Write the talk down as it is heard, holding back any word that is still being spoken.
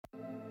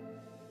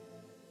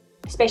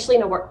especially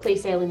in a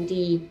workplace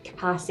L&D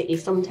capacity,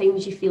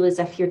 sometimes you feel as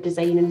if you're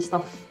designing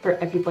stuff for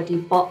everybody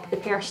but the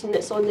person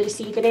that's on the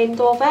receiving end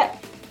of it.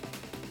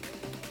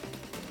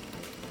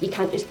 You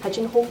can't just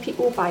pigeonhole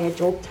people by a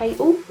job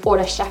title or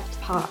a shift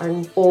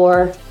pattern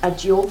or a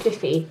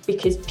geography,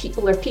 because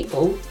people are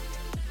people.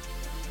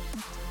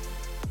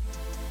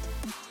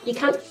 You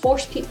can't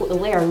force people to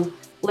learn.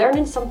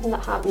 Learning something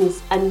that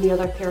happens in the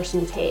other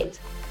person's head.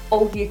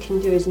 All you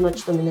can do is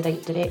nudge them in the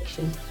right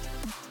direction.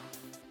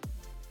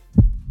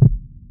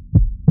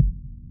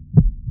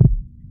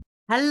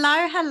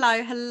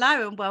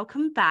 Hello, and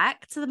welcome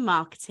back to the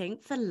Marketing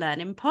for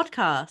Learning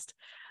podcast.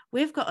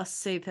 We've got a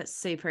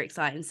super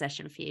exciting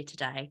session for you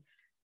today.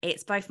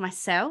 It's both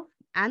myself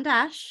and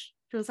Ash.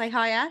 Do you want to say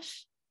hi,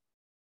 Ash?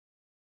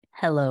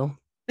 Hello.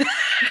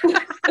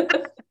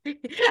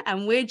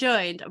 And we're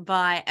joined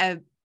by a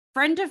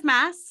friend of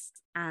Mass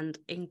and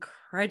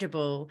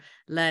incredible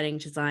learning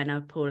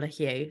designer, Paula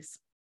Hughes.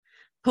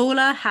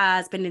 Paula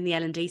has been in the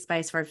L&D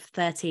space for over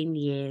 13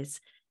 years.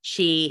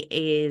 She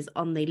is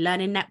on the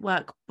Learning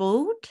Network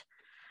board,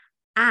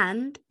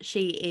 and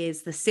she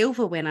is the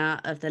silver winner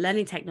of the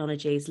Learning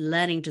Technologies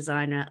Learning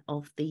Designer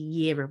of the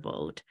Year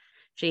award.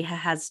 She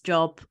has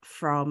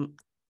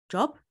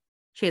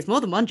She has more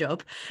than one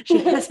job. She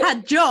has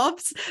had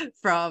jobs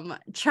from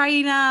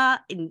trainer,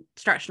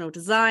 instructional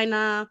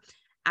designer,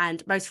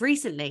 and most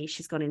recently,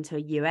 she's gone into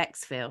a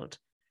UX field.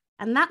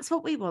 And that's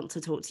what we want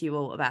to talk to you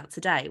all about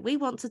today. We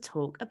want to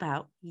talk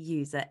about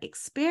user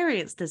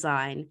experience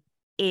design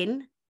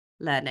in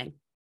learning.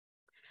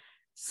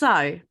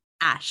 So,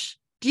 Ash,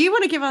 do you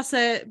want to give us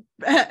a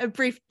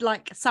brief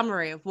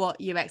summary of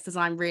what UX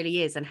design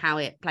really is and how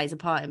it plays a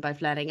part in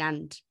both learning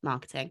and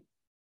marketing?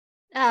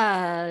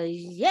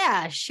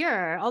 Yeah,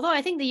 sure. Although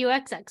I think the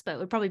UX expert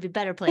would probably be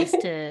better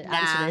placed to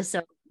answer this.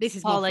 So this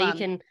is Paula, more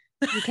fun.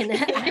 you can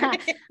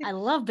I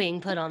love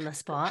being put on the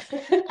spot.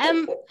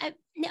 I'm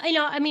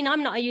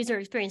not a user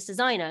experience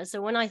designer.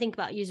 So when I think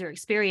about user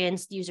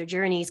experience, user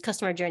journeys,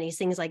 customer journeys,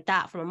 things like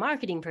that from a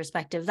marketing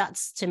perspective,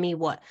 that's to me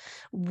what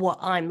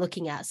I'm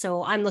looking at.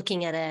 So I'm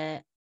looking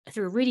at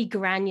through a really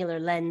granular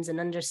lens and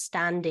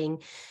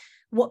understanding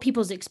what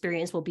people's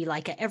experience will be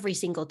like at every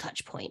single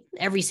touch point,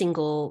 every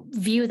single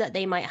view that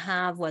they might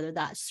have, whether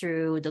that's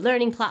through the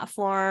learning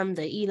platform,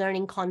 the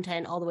e-learning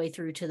content, all the way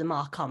through to the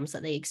marcoms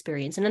that they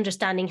experience, and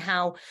understanding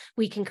how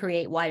we can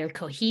create wider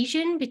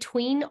cohesion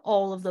between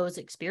all of those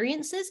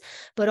experiences,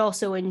 but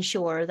also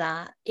ensure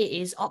that it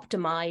is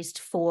optimized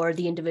for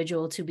the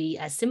individual to be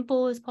as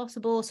simple as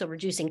possible. So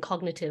reducing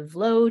cognitive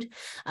load,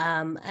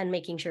 and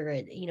making sure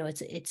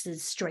it's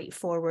as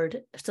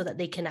straightforward so that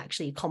they can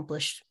actually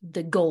accomplish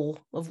the goal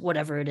of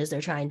whatever it is they're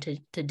trying to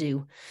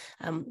do.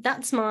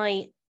 That's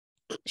my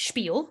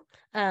spiel,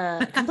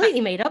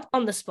 completely made up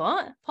on the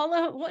spot.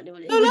 Paula, what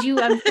would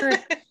you? I'm sure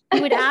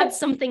you would add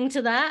something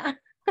to that.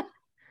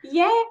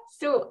 Yeah.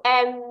 So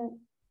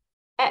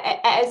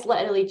it is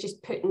literally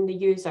just putting the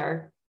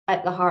user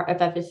at the heart of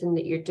everything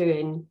that you're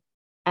doing,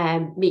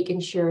 and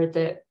making sure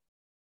that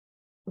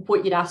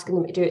what you're asking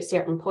them to do at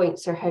certain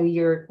points or how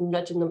you're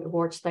nudging them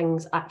towards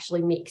things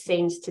actually makes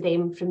sense to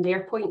them from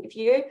their point of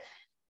view.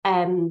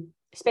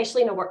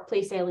 Especially in a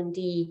workplace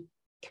L&D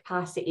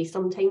capacity,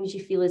 sometimes you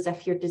feel as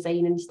if you're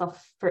designing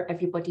stuff for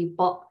everybody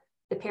but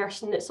the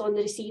person that's on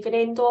the receiving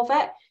end of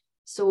it.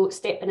 So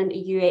stepping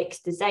into UX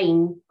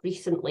design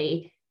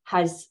recently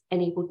has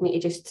enabled me to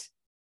just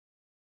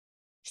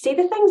say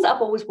the things that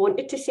I've always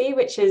wanted to say,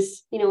 which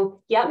is,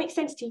 yeah, it makes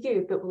sense to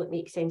you, but will it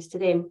make sense to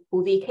them?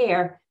 Will they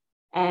care?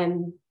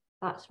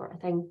 That sort of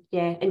thing.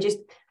 Yeah. And just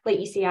like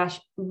you say, Ash,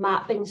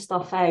 mapping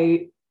stuff out,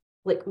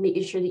 like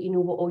making sure that you know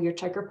what all your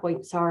trigger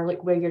points are,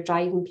 like where you're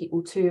driving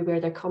people to, where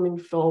they're coming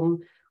from,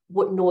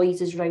 what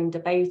noise is round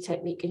about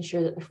it, making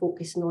sure that they're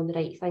focusing on the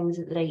right things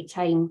at the right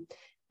time.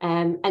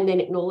 And then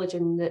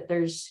acknowledging that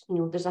there's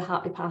a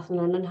happy path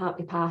and an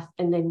unhappy path.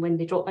 And then when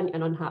they drop into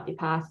an unhappy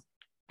path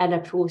in a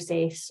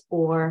process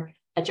or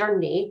a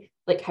journey,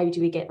 like how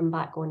do we get them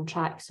back on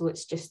track? So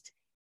it's just,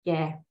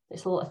 yeah,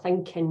 it's a lot of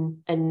thinking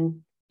and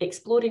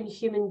exploring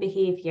human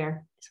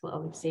behaviour is what I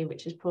would say,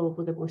 which is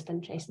probably the most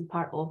interesting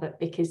part of it,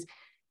 because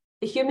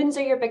the humans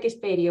are your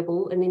biggest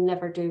variable and they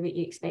never do what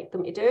you expect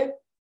them to do.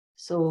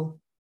 So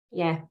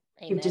yeah, Amen.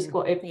 You've just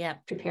got to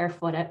prepare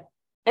for it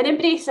and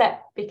embrace it,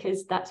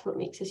 because that's what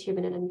makes us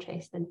human and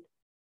interesting.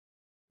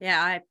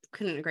 Yeah, I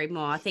couldn't agree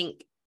more. I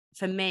think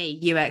for me,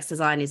 UX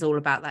design is all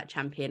about that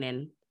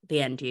championing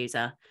the end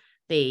user,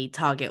 the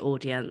target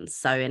audience.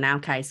 So in our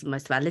case,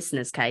 most of our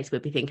listeners' case,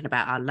 we'll be thinking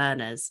about our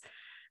learners.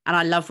 And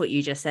I love what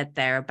you just said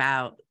there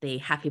about the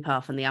happy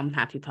path and the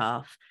unhappy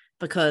path,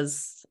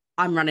 because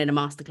I'm running a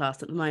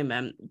masterclass at the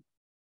moment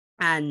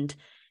and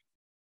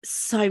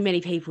so many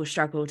people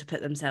struggle to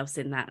put themselves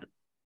in that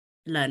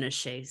learner's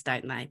shoes,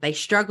 don't they? They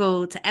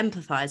struggle to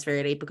empathize,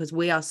 really, because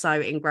we are so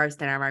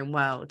engrossed in our own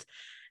world.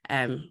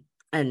 And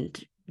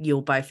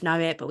you'll both know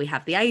it, but we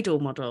have the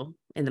ADOR model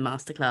in the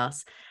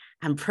masterclass,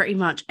 and pretty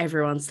much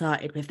everyone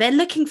started with, they're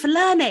looking for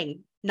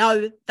learning.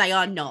 No, they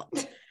are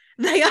not.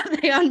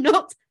 They are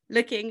not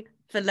looking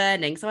for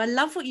learning. So I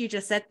love what you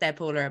just said there,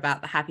 Paula,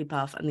 about the happy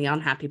path and the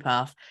unhappy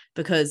path,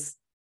 because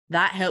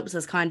that helps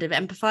us kind of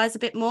empathize a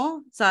bit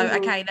more. So,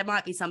 okay, there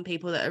might be some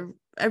people that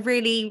are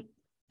really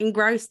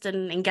engrossed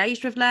and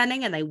engaged with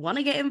learning and they want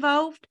to get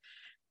involved.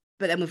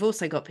 But then we've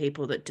also got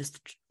people that just,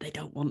 they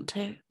don't want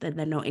to, they're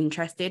not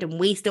interested. And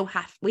we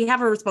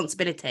have a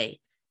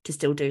responsibility to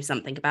still do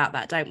something about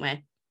that, don't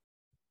we?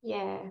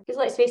 Yeah, because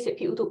let's face it,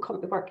 people don't come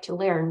to work to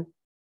learn.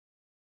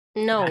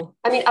 No.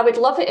 I mean, I would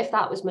love it if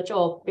that was my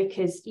job,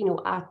 because, you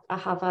know, I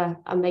have a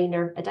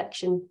minor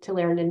addiction to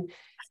learning,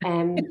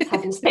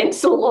 having spent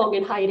so long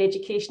in higher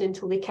education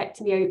until they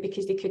kicked me out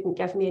because they couldn't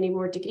give me any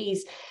more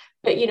degrees.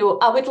 But, you know,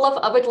 I would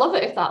love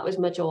it if that was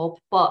my job.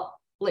 But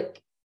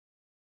like,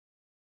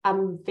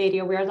 I'm very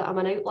aware that I'm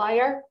an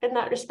outlier in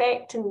that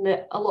respect, and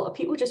that a lot of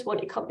people just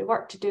want to come to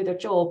work to do their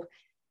job,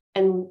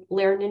 and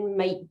learning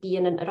might be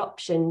an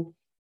interruption.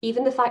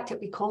 Even the fact that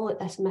we call it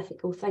this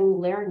mythical thing,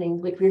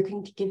 learning, like we're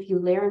going to give you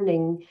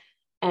learning,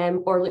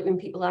 or like when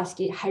people ask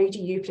you, how do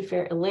you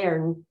prefer to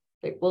learn?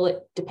 Like, well, it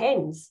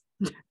depends.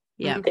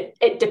 Yeah.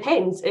 It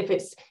depends. If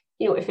it's,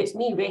 you know, if it's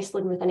me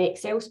wrestling with an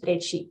Excel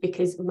spreadsheet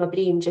because my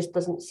brain just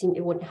doesn't seem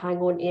to want to hang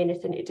on to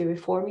anything to do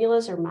with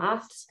formulas or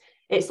maths,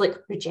 it's like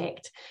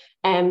reject.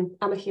 I'm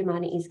a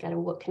humanities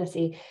girl, what can I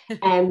say?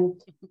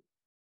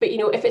 But, you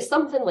know, if it's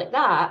something like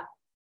that,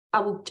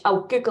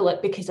 I'll Google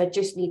it because I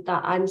just need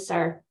that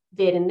answer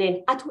there and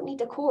then. I don't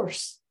need a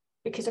course,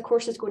 because a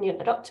course is going to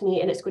interrupt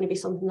me and it's going to be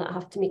something that I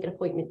have to make an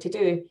appointment to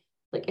do.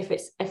 Like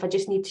if I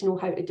just need to know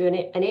how to do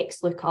an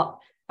X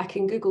lookup, I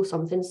can Google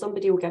something,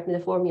 somebody will give me the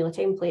formula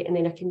template, and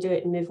then I can do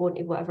it and move on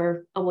to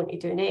whatever I want to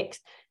do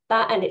next.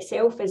 That in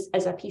itself is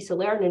a piece of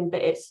learning,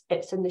 but it's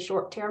in the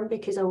short term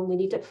because I only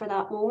need it for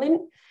that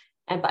moment.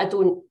 But I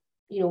don't,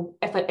 you know,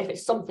 if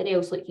it's something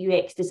else like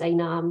UX design,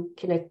 I'm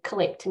kind of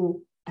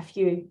collecting a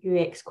few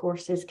UX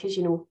courses because,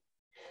 you know,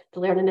 the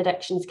learning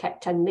addiction's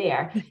kicked in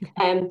there.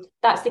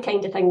 That's the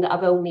kind of thing that I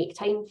will make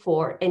time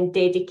for and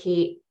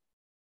dedicate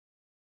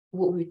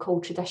what we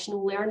call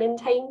traditional learning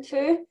time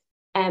to.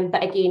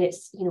 But again,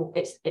 it's, you know,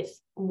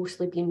 it's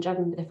mostly being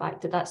driven by the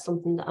fact that that's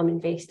something that I'm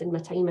investing my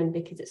time in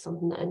because it's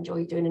something that I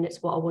enjoy doing and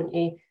it's what I want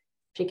to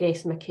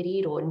progress my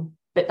career on.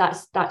 But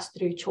that's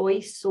through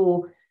choice.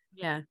 So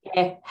yeah,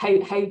 how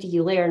do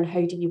you learn?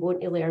 How do you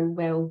want to learn?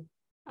 Well,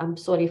 I'm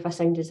sorry if I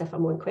sound as if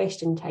I'm on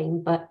question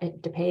time, but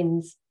it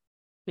depends.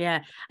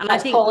 Yeah, and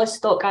that's I think Paula's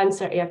stock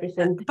answer to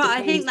everything. But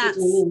I think that's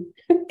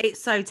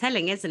it's so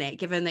telling, isn't it?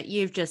 Given that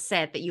you've just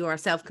said that you are a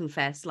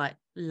self-confessed like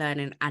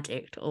learning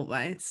addict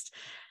almost,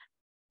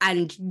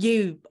 and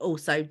you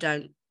also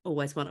don't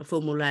always want a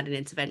formal learning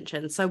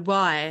intervention. So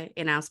why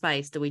in our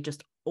space do we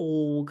just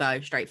all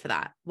go straight for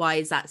that? Why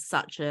is that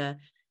such a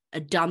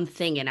done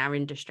thing in our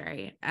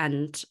industry?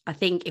 And I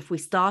think if we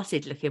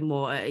started looking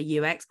more at a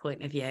UX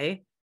point of view,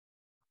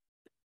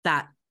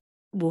 that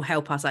will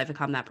help us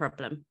overcome that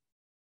problem.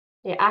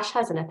 Yeah, Ash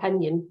has an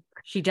opinion.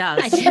 She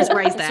does. She just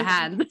raised her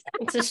hand.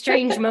 It's a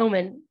strange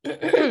moment.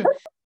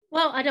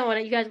 Well, I don't want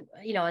to, you guys,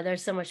 you know,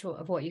 there's so much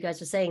of what you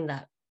guys are saying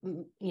that,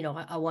 you know,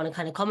 I want to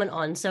kind of comment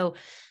on. So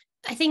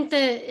I think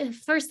the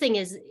first thing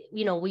is,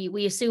 you know,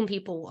 we assume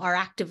people are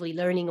actively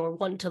learning or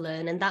want to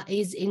learn, and that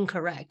is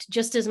incorrect.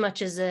 Just as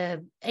much as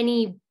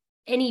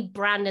any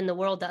brand in the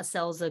world that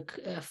sells a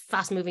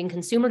fast-moving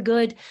consumer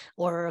good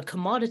or a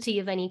commodity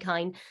of any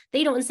kind,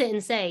 they don't sit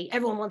and say,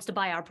 everyone wants to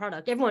buy our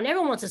product. Everyone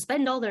wants to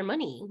spend all their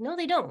money. No,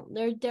 they don't.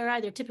 They're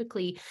either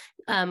typically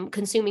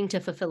consuming to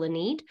fulfill a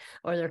need,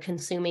 or they're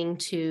consuming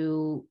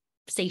to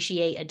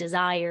satiate a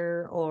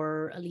desire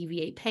or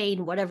alleviate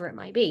pain, whatever it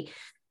might be.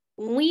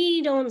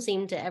 We don't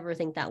seem to ever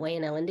think that way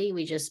in L&D.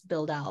 We just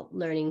build out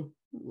learning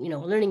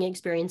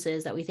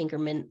experiences that we think are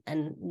mint,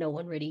 and no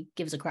one really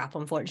gives a crap,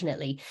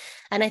 unfortunately.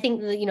 And I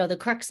think that, you know, the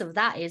crux of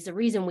that is the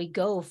reason we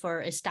go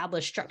for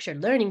established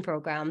structured learning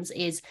programs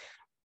is,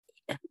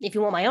 if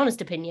you want my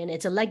honest opinion,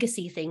 it's a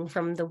legacy thing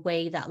from the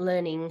way that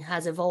learning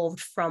has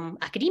evolved from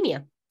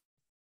academia.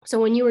 So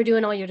when you were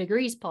doing all your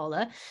degrees,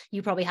 Paula,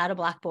 you probably had a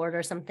Blackboard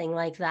or something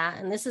like that.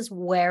 And this is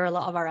where a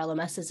lot of our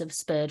LMSs have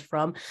spurred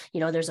from. You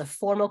know, there's a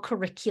formal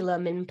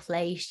curriculum in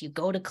place. You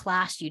go to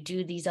class, you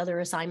do these other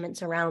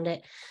assignments around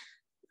it.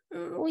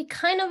 We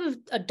kind of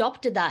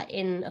adopted that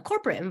in a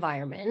corporate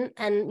environment.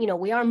 And, you know,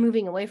 we are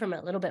moving away from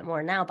it a little bit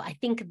more now. But I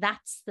think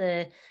that's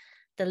the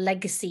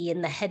legacy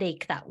and the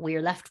headache that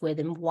we're left with,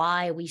 and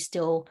why we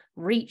still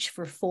reach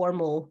for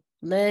formal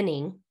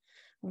learning,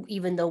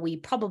 even though we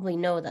probably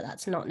know that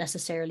that's not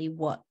necessarily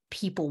what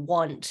people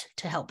want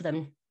to help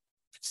them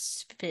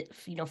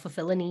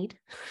fulfill a need,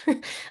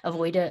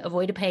 avoid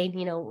a pain,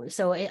 you know.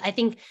 So I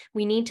think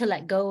we need to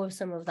let go of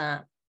some of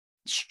that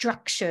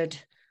structured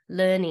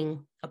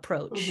learning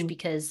approach,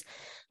 because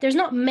there's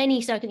not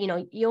many, you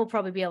know, you'll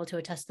probably be able to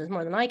attest to this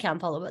more than I can,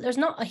 Paula, but there's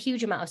not a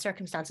huge amount of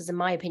circumstances, in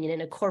my opinion,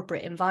 in a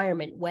corporate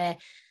environment where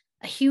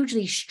a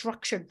hugely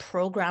structured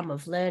program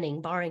of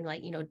learning, barring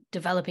like, you know,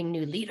 developing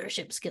new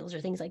leadership skills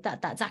or things like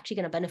that, that's actually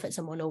going to benefit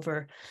someone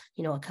over,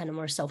 you know, a kind of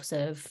more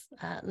self-serve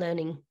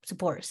learning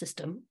support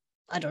system.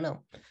 I don't know.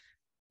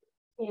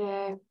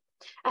 Yeah,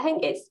 I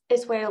think it's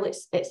as well,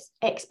 it's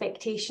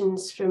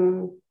expectations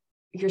from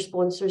your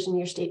sponsors and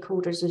your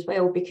stakeholders as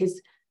well,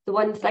 because the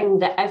one thing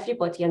that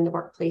everybody in the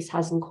workplace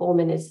has in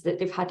common is that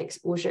they've had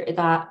exposure to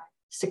that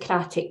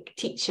Socratic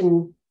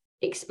teaching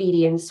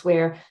experience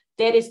where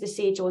there is the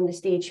sage on the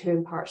stage who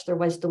imparts their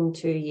wisdom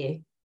to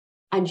you,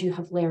 and you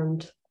have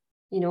learned,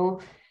 you know,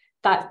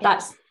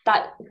 that's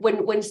when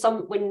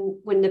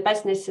the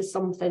business is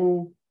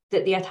something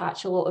that they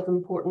attach a lot of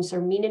importance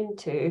or meaning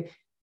to,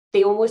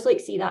 they almost like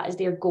see that as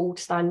their gold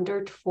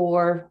standard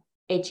for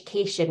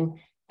education,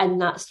 and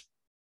that's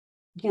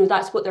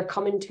what they're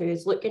coming to,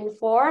 is looking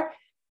for.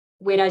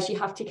 Whereas you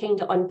have to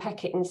kind of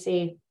unpick it and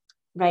say,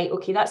 right,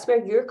 okay, that's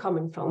where you're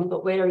coming from,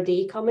 but where are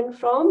they coming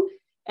from?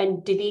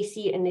 And do they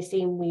see it in the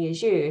same way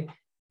as you?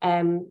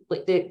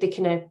 Like the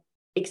kind of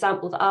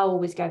example that I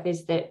always give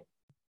is that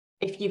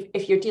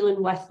if you're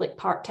dealing with like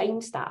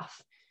part-time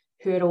staff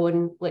who are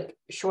on like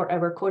short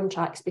hour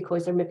contracts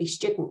because they're maybe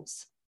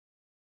students,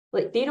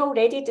 like they're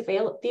already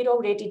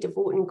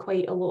devoting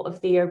quite a lot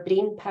of their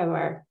brain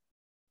power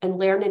and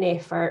learning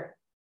effort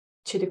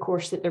to the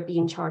course that they're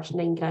being charged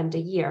 £9,000 a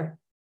year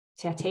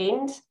to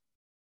attend.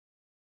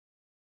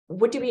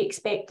 What do we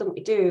expect them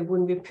to do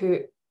when we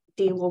put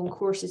day-long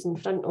courses in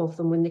front of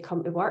them when they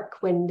come to work,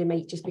 when they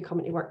might just be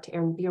coming to work to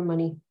earn beer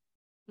money?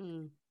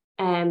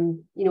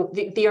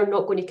 They are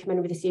not going to come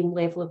in with the same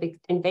level of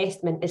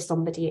investment as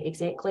somebody at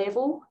exec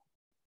level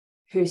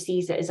who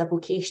sees it as a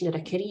vocation or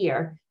a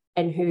career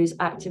and who's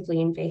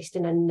actively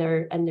investing in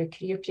their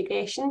career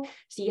progression.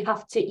 So you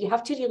have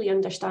to really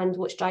understand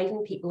what's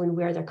driving people and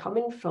where they're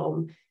coming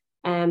from.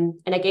 And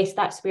I guess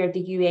that's where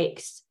the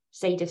UX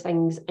side of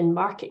things and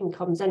marketing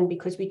comes in,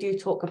 because we do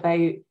talk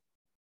about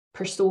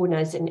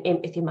personas and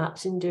empathy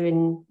maps and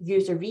doing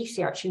user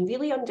research and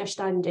really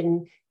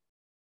understanding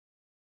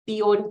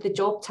beyond the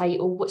job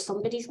title what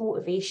somebody's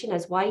motivation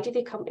is. Why do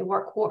they come to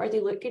work? What are they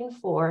looking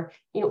for?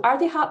 Are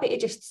they happy to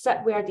just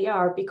sit where they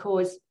are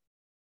because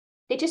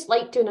they just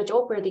like doing a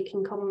job where they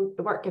can come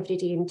to work every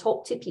day and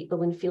talk to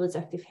people and feel as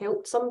if they've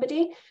helped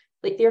somebody?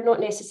 Like, they're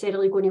not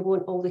necessarily going to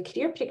want all the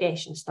career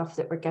progression stuff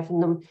that we're giving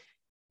them,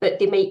 but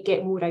they might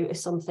get more out of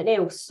something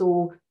else.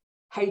 So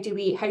how do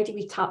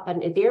we tap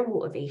into their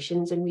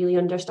motivations and really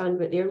understand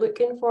what they're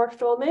looking for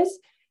from us?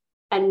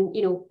 And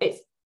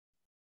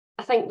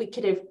I think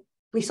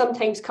we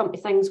sometimes come to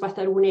things with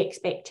our own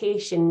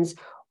expectations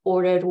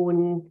or our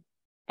own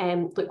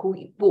like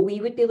what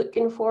we would be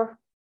looking for.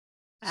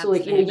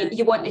 Absolutely. So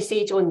you want the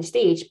sage on the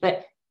stage,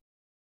 but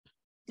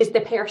does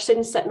the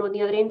person sitting on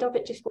the other end of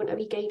it just want a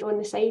wee guide on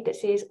the side that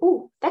says,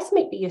 oh, this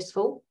might be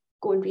useful,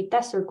 go and read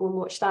this or go and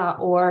watch that,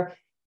 or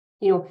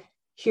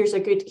here's a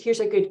good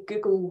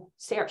Google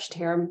search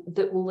term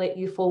that will let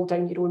you fall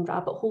down your own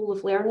rabbit hole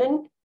of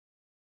learning,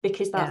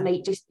 because that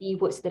might just be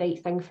what's the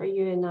right thing for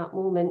you in that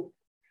moment.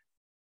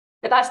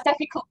 But that's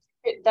difficult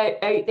to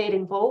put out there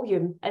in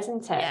volume,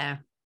 isn't it? Yeah.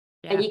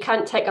 And you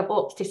can't tick a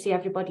box to say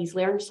everybody's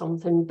learned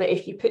something, but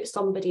if you put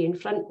somebody in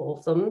front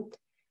of them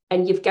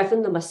and you've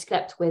given them a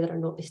script, whether or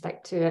not they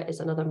stick to it is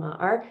another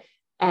matter.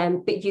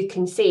 But you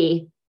can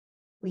say,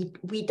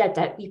 we did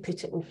it, we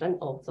put it in front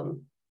of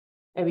them.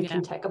 And we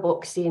can tick a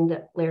box saying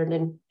that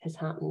learning has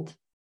happened.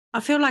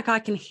 I feel like I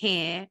can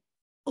hear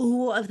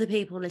all of the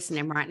people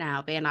listening right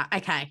now being like,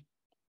 okay,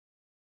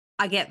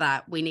 I get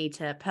that. We need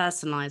to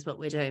personalize what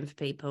we're doing for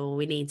people.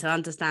 We need to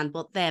understand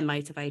what their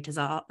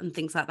motivators are and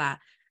things like that.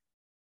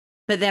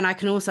 But then I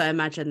can also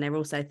imagine they're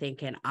also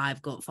thinking,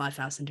 I've got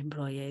 5,000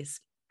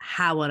 employees.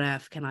 How on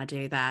earth can I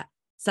do that?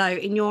 So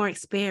in your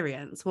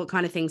experience, what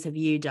kind of things have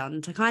you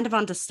done to kind of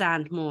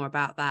understand more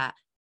about that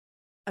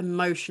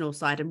emotional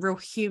side and real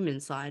human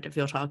side of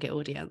your target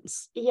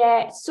audience?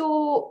 Yeah,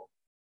 so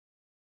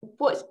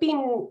what's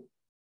been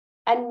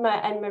in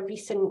my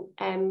recent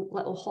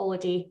little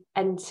holiday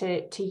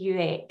into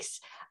UX,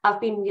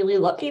 I've been really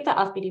lucky that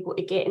I've been able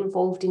to get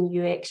involved in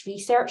UX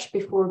research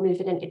before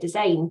moving into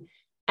design.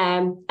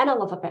 And I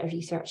love a bit of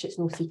research. It's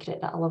no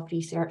secret that I love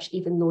research,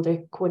 even though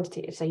the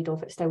quantitative side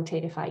of it still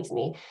terrifies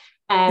me.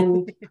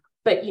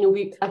 But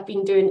I've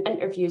been doing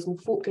interviews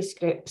and focus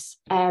groups.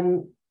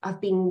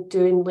 I've been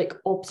doing like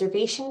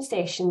observation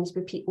sessions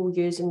with people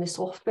using the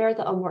software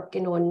that I'm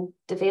working on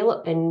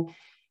developing.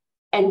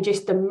 And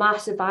just the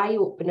massive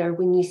eye-opener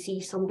when you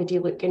see somebody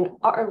looking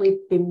utterly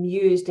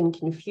bemused and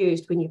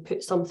confused when you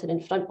put something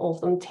in front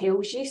of them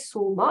tells you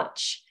so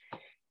much.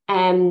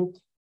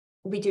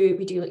 We do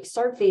like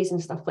surveys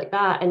and stuff like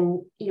that,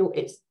 and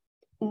it's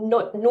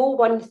not, no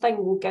one thing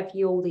will give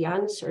you all the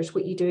answers.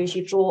 What you do is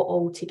you draw it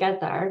all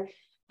together,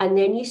 and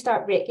then you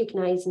start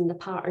recognizing the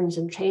patterns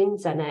and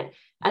trends in it,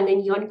 and then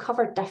you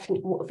uncover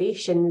different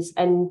motivations.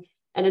 And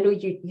I know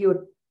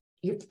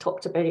you've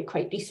talked about it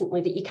quite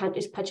recently, that you can't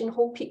just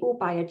pigeonhole people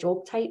by a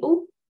job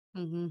title,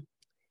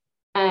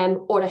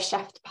 or a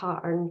shift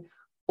pattern,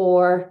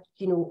 or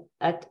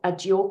a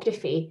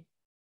geography,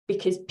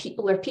 because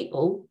people are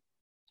people.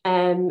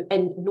 And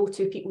no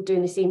two people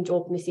doing the same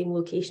job in the same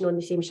location on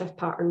the same shift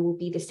pattern will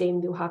be the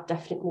same. They'll have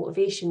different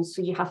motivations.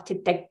 So you have to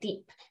dig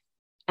deep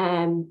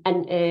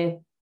into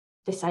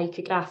the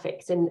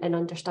psychographics and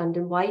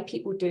understanding why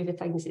people do the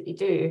things that they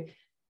do.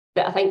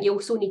 But I think you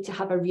also need to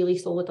have a really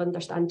solid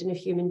understanding of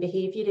human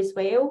behaviour as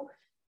well,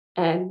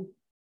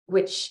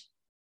 which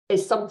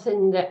is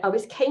something that I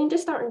was kind of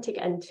starting to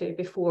get into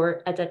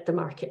before I did the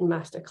marketing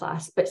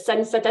masterclass. But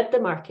since I did the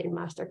marketing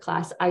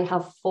masterclass, I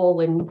have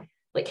fallen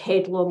like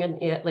headlong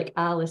into it, like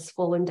Alice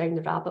falling down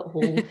the rabbit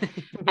hole.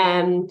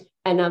 And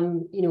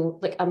I'm, you know,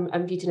 like I'm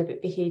reading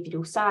about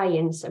behavioural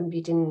science. I'm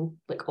reading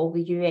like all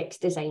the UX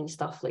design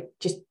stuff, like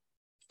just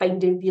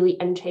finding really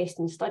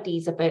interesting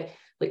studies about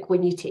like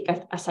when you take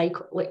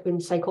when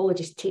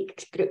psychologists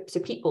take groups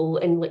of people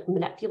and like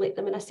manipulate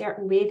them in a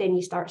certain way, then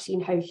you start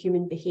seeing how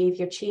human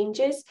behaviour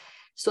changes.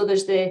 So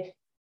there's the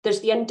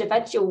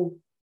individual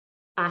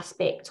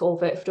aspect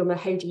of it, from a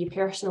how do you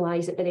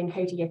personalise it, but then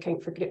how do you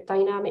account for group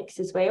dynamics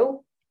as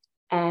well?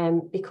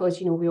 Because,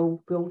 you know, we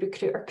all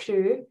recruit our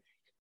crew,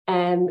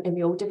 and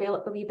we all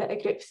develop a wee bit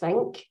of group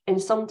think.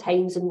 And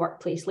sometimes in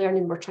workplace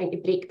learning, we're trying to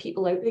break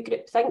people out of the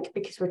group think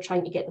because we're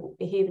trying to get them to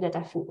behave in a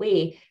different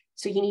way.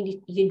 So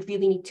you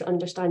really need to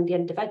understand the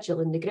individual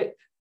in the group,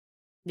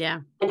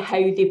 and how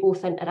they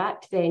both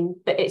interact then.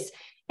 But it's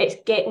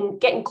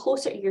getting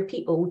closer to your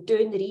people,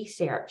 doing the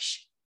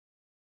research,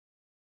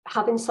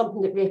 having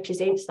something that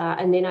represents that,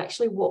 and then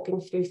actually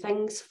walking through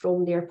things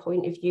from their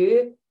point of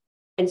view.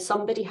 And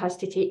somebody has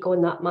to take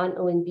on that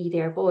mantle and be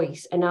their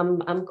voice. And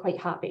I'm quite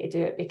happy to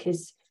do it,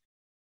 because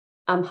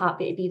I'm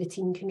happy to be the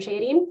team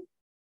contrarian.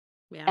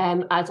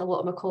 As a lot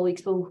of my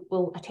colleagues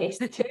will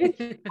attest to.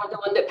 I'm the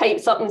one that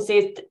pipes up and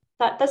says,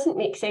 that doesn't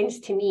make sense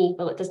to me.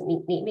 Well, it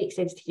doesn't make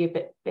sense to you,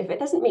 but if it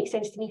doesn't make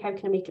sense to me, how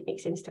can I make it make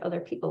sense to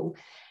other people?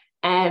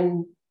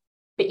 But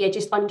yeah,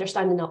 just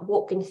understanding that,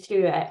 walking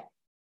through it,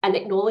 and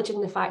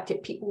acknowledging the fact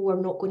that people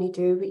are not going to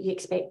do what you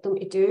expect them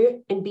to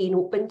do, and being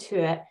open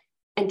to it,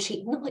 and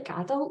treating them like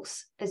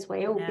adults as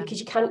well, because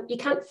you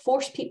can't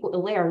force people to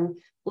learn.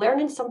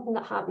 Learning something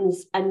that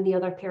happens in the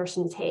other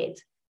person's head.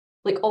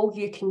 Like, all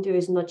you can do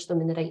is nudge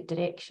them in the right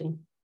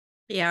direction.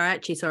 Yeah, I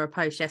actually saw a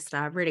post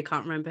yesterday. I really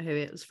can't remember who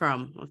it was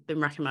from. I've been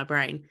racking my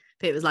brain.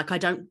 But it was like, I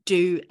don't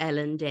do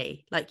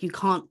L&D. Like, you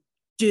can't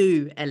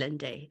do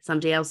L&D.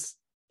 Somebody else,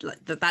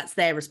 like that's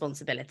their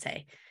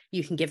responsibility.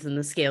 You can give them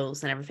the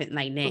skills and everything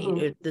they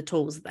need, the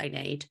tools that they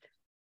need.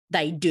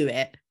 They do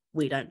it.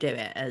 We don't do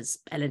it as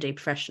L&D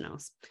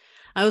professionals.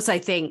 I also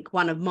think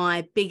one of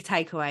my big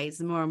takeaways,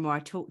 the more and more I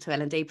talk to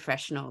L&D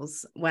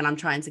professionals, when I'm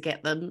trying to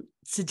get them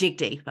to dig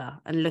deeper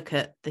and look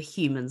at the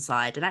human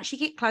side and actually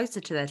get closer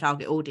to their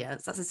target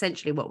audience, that's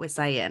essentially what we're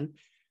saying.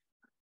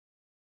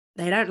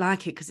 They don't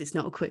like it because it's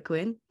not a quick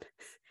win.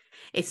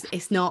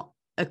 It's not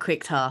a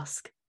quick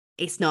task.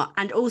 It's not.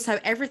 And also,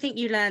 everything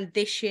you learn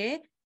this year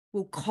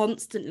will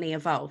constantly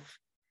evolve.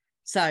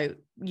 So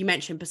you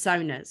mentioned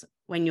personas.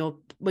 When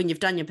you've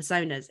done your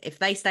personas, if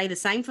they stay the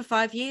same for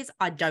 5 years,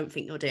 I don't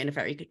think you're doing a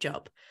very good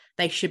job.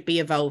 They should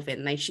be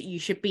evolving. You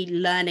should be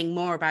learning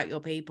more about your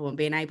people and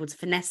being able to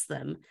finesse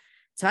them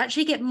to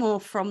actually get more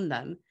from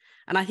them.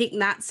 And I think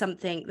that's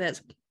something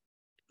that's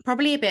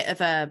probably a bit of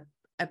a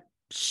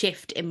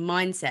shift in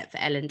mindset for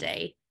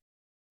L&D,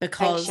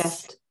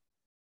 because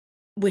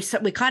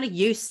we're kind of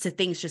used to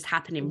things just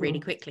happening really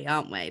quickly,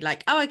 aren't we?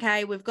 Like, oh,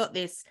 okay, we've got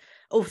this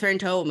authoring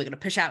tool and we're going to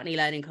push out an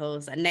e-learning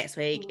course, and next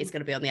week it's going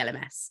to be on the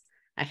LMS.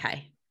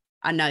 Okay,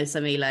 I know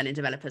some e-learning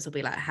developers will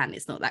be like, Han,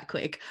 it's not that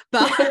quick,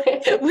 but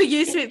we're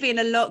used to it being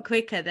a lot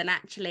quicker than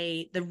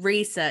actually the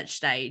research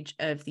stage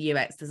of the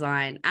UX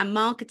design and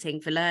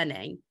marketing for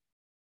learning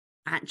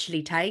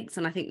actually takes.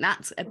 And I think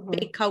that's a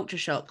big culture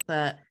shock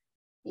that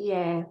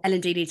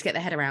L&D need to get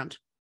their head around.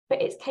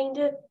 But it's kind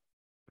of,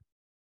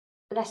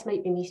 this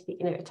might be me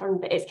speaking out of turn,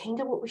 but it's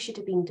kind of what we should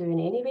have been doing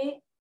anyway,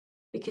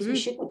 because we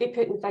shouldn't be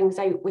putting things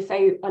out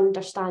without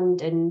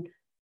understanding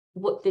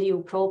what the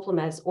real problem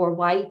is, or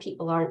why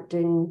people aren't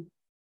doing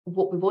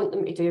what we want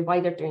them to do, why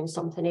they're doing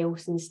something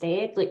else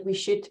instead. Like, we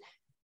should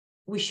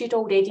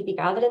already be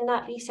gathering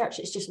that research.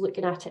 It's just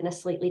looking at it in a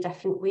slightly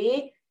different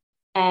way.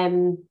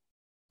 And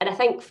I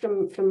think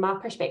from my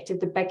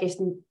perspective, the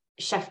biggest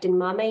shift in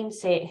my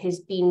mindset has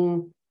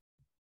been,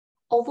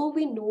 although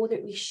we know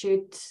that we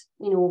should,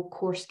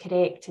 course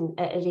correct and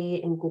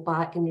iterate and go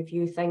back and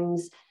review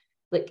things,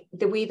 like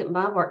the way that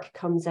my work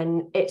comes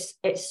in, it's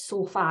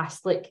so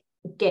fast. Like,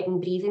 getting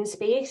breathing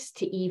space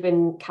to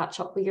even catch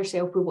up with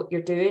yourself with what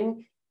you're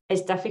doing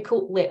is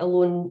difficult, let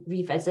alone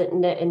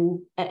revisiting it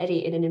and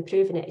iterating and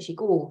improving it as you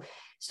go.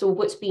 So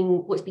what's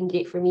been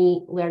great for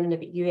me learning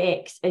about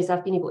UX is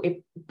I've been able to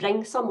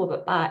bring some of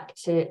it back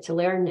to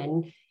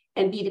learning,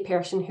 and be the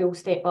person who'll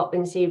step up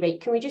and say,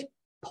 right, can we just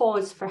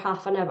pause for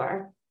half an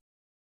hour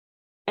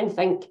and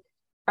think,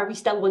 are we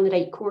still on the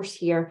right course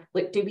here?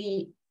 Like,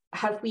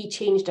 have we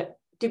changed it?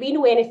 Do we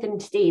know anything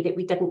today that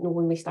we didn't know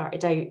when we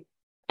started out?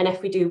 And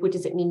if we do, what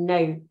does it mean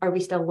now? Are we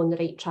still on the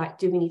right track?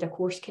 Do we need a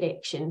course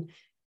correction?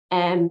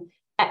 It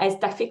is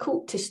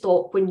difficult to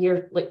stop when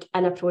you're like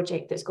in a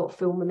project that's got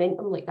full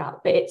momentum like that,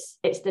 but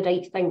it's the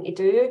right thing to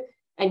do.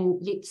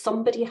 And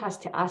somebody has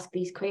to ask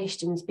these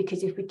questions,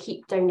 because if we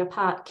keep going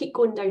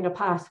down a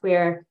path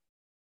where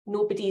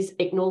nobody's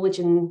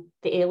acknowledging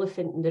the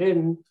elephant in the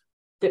room,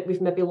 that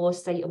we've maybe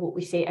lost sight of what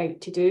we set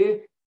out to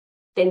do,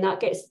 then that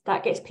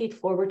gets paid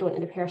forward onto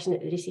the person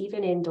at the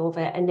receiving end of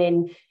it. And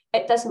then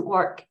it doesn't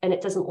work and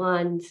it doesn't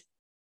land.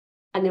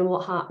 And then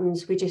what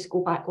happens? We just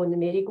go back on the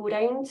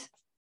merry-go-round.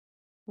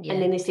 Yeah.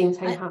 And then the same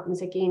thing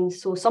happens again.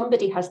 So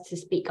somebody has to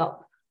speak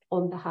up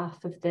on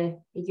behalf of the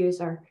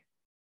user.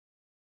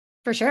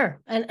 For sure.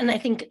 And I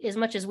think as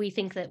much as we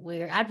think that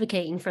we're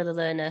advocating for the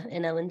learner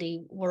in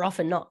L&D, we're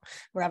often not.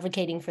 We're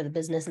advocating for the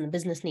business and the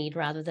business need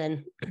rather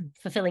than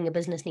fulfilling a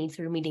business need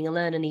through meeting a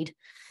learner need.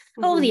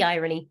 Mm-hmm. Oh, the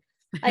irony.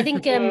 I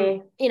think,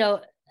 you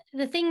know,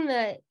 the thing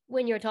that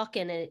when you're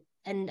talking,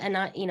 and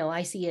I, you know,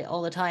 I see it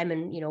all the time,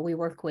 and, you know, we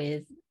work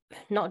with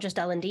not just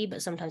L&D,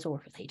 but sometimes we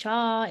work with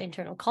HR,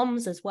 internal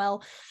comms as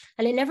well.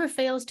 And it never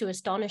fails to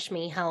astonish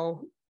me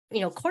how,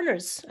 you know,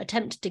 corners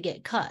attempt to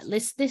get cut.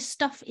 This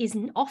stuff is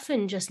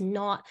often just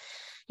not,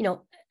 you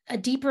know, a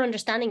deeper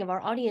understanding of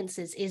our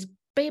audiences is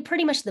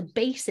pretty much the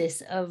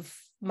basis of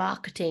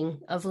marketing,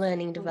 of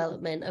learning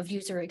development, of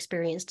user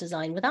experience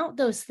design. Without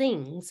those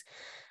things,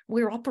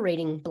 we're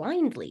operating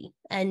blindly.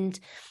 And,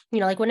 you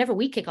know, like whenever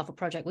we kick off a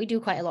project, we do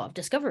quite a lot of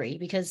discovery,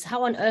 because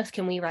how on earth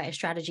can we write a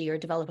strategy or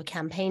develop a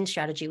campaign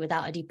strategy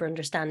without a deeper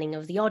understanding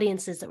of the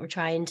audiences that we're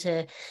trying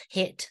to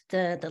hit,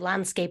 the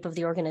landscape of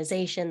the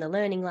organization, the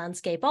learning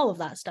landscape, all of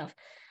that stuff.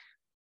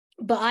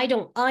 But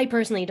I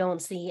personally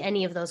don't see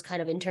any of those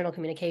kind of internal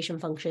communication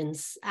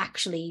functions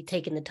actually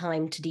taking the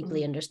time to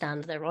deeply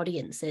understand their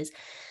audiences.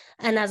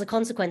 And as a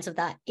consequence of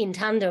that, in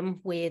tandem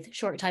with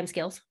short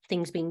timescales,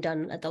 things being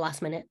done at the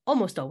last minute,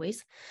 almost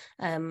always,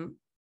 we're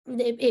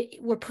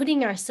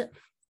setting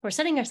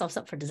ourselves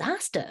up for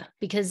disaster,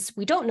 because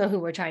we don't know who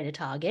we're trying to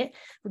target.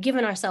 We're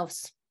giving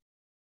ourselves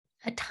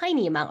a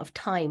tiny amount of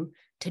time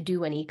to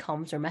do any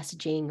comms or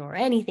messaging or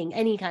anything,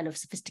 any kind of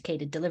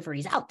sophisticated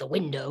deliveries out the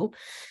window.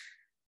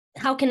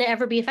 How can it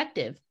ever be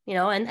effective? You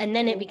know, and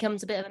then it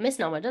becomes a bit of a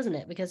misnomer, doesn't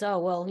it? Because, oh,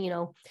 well, you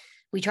know,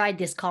 we tried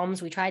this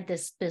comms, we tried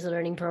this business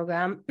learning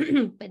program,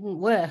 it didn't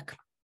work.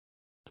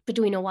 But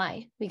do we know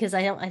why? Because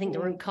I think the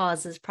root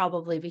cause is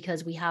probably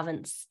because we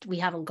haven't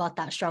got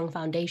that strong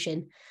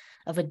foundation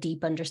of a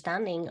deep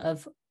understanding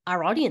of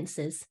our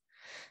audiences.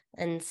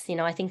 And, you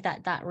know, I think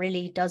that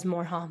really does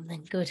more harm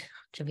than good,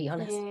 to be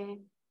honest. Yeah.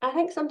 I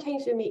think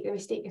sometimes we make the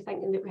mistake of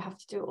thinking that we have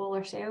to do it all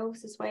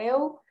ourselves as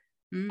well.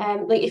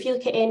 Like if you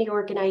look at any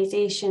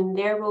organisation,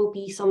 there will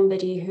be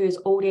somebody who's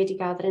already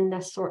gathering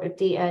this sort of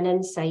data and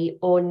insight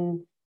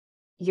on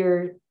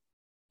your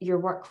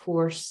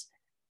workforce.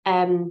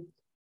 There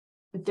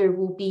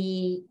will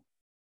be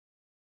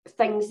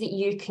things that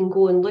you can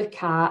go and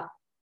look at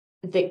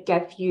that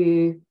give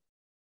you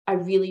a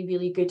really,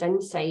 really good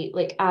insight.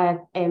 Like I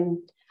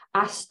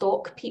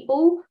stalk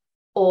people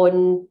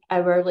on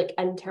our like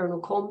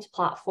internal comms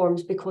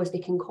platforms because they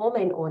can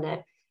comment on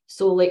it.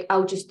 So like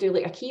I'll just do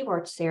like a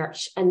keyword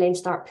search and then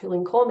start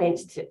pulling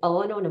comments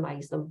I'll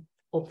anonymize them,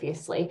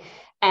 obviously.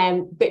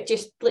 But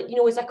just like, you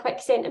know, as a quick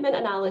sentiment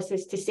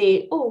analysis to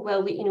say, oh,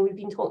 well, you know, we've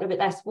been talking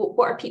about this.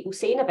 What are people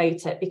saying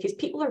about it? Because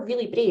people are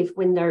really brave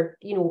when they're,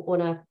 you know,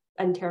 on a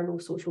internal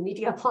social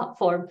media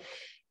platform.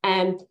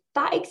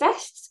 That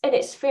exists and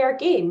it's fair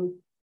game.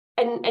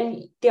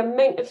 And the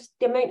amount of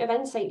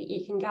insight that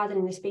you can gather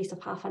in the space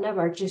of half an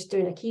hour just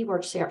doing a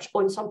keyword search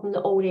on something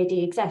that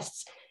already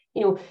exists,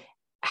 you know,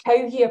 how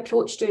you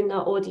approach doing that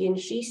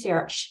audience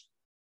research,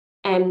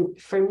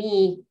 for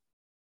me,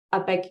 a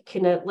big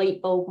kind of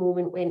light bulb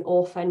moment went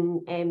off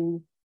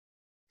in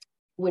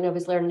when I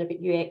was learning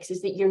about UX,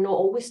 is that you're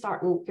not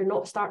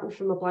starting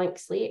from a blank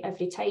slate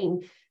every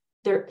time.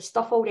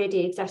 Stuff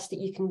already exists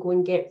that you can go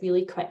and get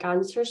really quick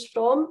answers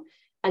from,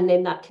 and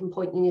then that can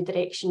point you in the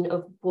direction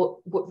of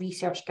what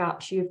research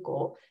gaps you've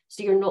got.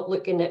 So you're not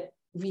looking at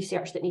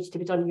research that needs to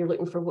be done, you're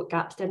looking for what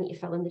gaps do I need to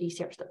fill in the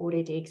research that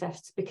already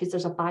exists, because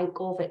there's a bank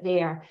of it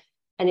there,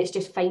 and it's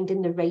just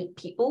finding the right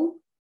people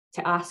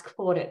to ask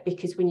for it.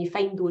 Because when you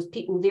find those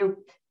people,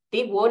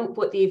 they want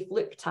what they've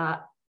looked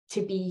at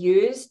to be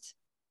used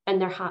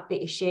and they're happy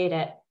to share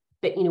it.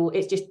 But you know,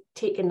 it's just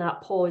taking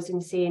that pause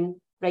and saying,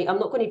 right, I'm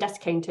not going to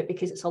discount it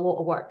because it's a lot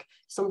of work.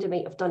 Somebody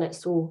might have done it,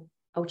 so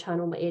I'll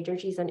channel my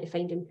energies into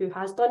finding who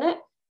has done it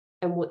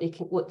and what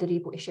they're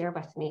able to share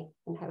with me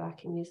and how I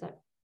can use it.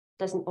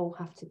 Doesn't all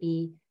have to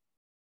be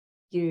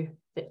you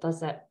that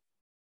does it.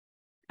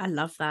 I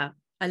love that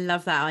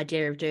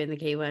idea of doing the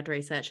keyword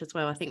research as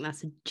well. I think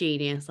that's a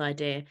genius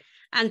idea.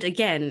 And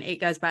again, it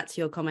goes back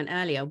to your comment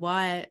earlier.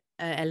 Why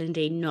are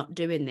L&D not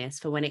doing this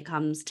for when it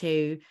comes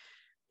to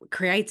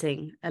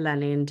creating a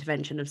learning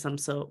intervention of some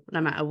sort, no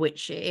matter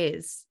which it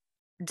is?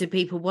 Do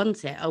people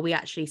want it? Are we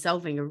actually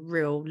solving a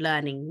real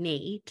learning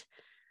need?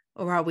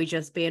 Or are we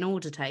just being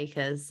order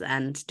takers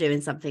and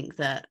doing something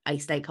that a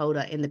stakeholder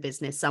in the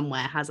business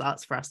somewhere has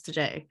asked for us to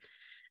do?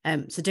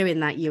 So doing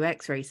that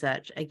UX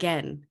research,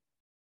 again,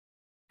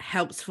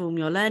 helps form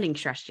your learning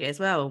strategy as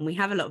well. And we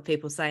have a lot of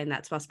people saying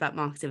that to us about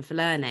marketing for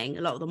learning.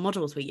 A lot of the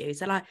models we use,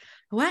 they're like,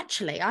 oh,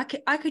 actually, I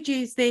could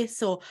use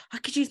this, or I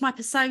could use my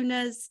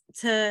personas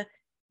to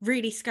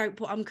really scope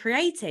what I'm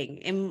creating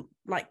in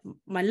like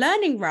my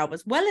learning role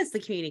as well as the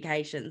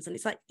communications? And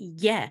it's like,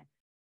 yeah,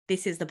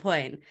 this is the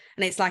point.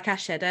 And it's like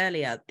Ash said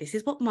earlier, this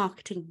is what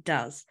marketing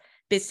does.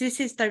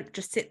 Businesses don't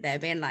just sit there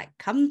being like,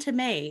 come to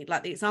me.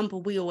 Like the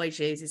example we always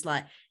use is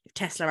like if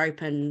Tesla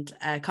opened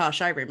a car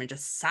showroom and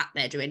just sat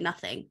there doing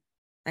nothing.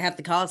 They have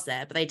the cars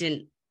there, but they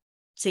didn't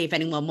see if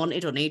anyone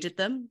wanted or needed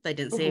them. They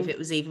didn't see if it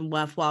was even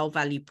worthwhile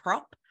value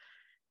prop.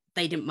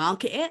 They didn't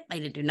market it. They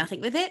didn't do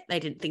nothing with it. They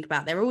didn't think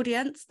about their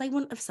audience. They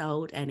wouldn't have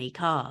sold any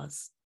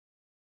cars.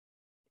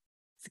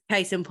 It's a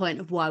case in point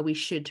of why we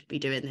should be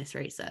doing this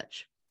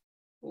research.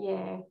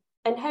 Yeah.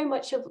 And how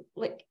much of,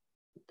 like,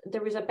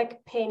 there was a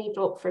big penny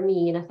drop for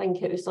me, and I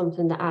think it was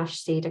something that Ash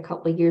said a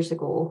couple of years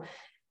ago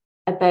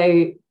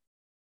about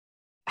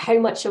how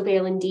much of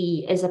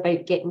L&D is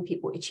about getting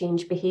people to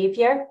change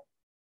behaviour.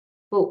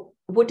 Well,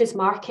 what does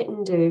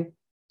marketing do?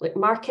 Like,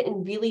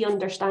 marketing really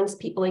understands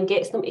people and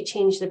gets them to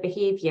change their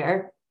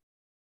behaviour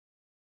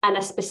in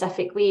a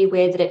specific way,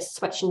 whether it's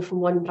switching from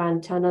one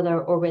brand to another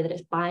or whether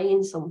it's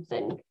buying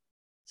something.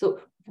 So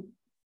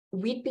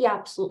we'd be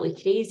absolutely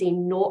crazy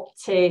not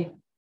to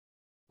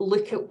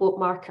look at what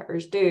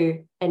marketers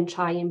do and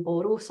try and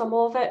borrow some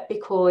of it,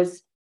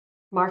 because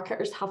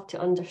marketers have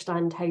to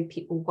understand how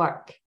people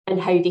work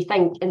and how they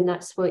think, and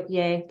that's what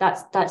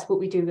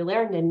we do with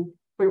learning.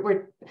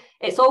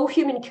 It's all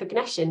human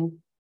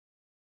cognition.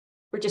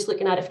 We're just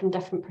looking at it from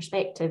different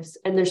perspectives,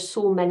 and there's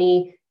so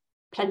many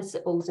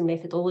principles and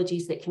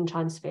methodologies that can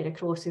transfer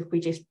across if we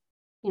just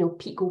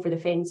peek over the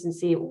fence and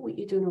say, oh, what are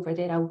you doing over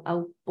there?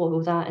 I'll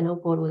borrow that, and I'll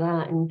borrow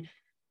that, and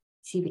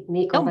see what you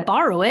make of it. Don't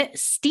borrow it,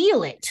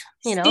 steal it.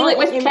 Steal it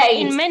with pride.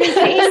 In many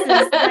cases,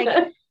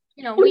 like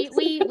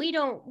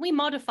we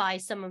modify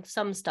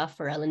some stuff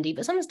for L&D,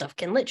 but some stuff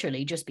can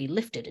literally just be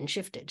lifted and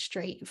shifted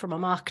straight from a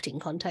marketing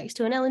context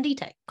to an L&D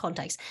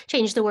context.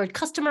 Change the word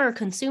customer or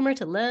consumer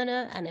to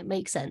learner, and it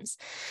makes sense.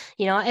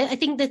 I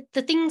think that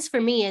the things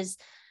for me is,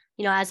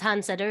 as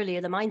Han said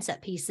earlier, the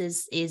mindset piece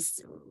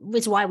is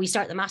why we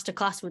start the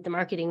masterclass with the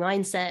marketing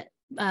mindset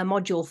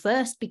module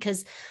first,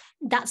 because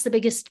that's the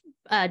biggest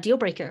deal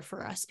breaker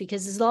for us.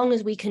 Because as long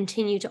as we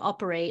continue to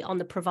operate on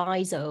the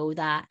proviso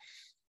that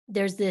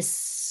there's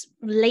this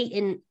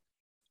latent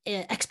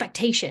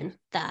expectation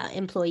that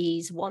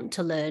employees want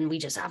to learn, we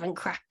just haven't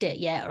cracked it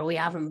yet, or we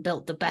haven't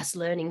built the best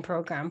learning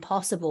program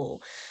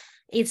possible.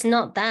 It's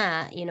not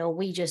that,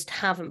 we just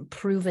haven't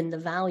proven the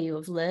value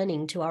of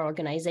learning to our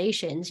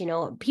organizations.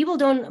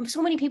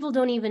 So many people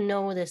don't even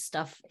know this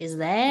stuff is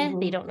there. Mm-hmm.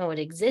 They don't know it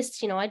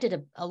exists. I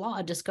did a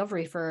lot of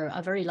discovery for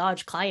a very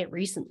large client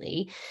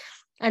recently,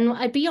 and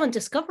I'd be on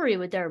discovery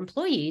with their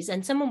employees,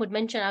 and someone would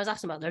mention, I was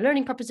asking about their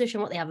learning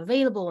proposition, what they have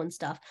available and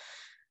stuff.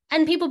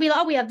 And people be like,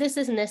 oh, we have this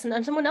and this. And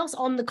then someone else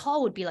on the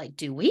call would be like,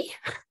 do we?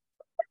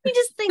 You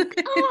just think,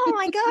 oh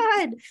my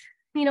God.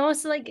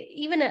 So like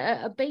even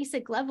at a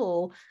basic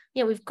level,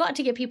 we've got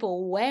to get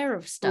people aware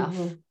of stuff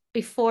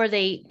before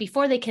they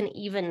can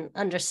even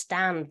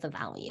understand the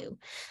value.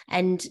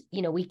 And,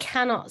 we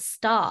cannot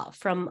start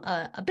from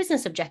a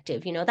business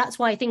objective. That's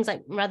why things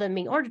like, rather than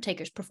being order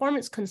takers,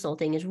 performance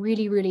consulting is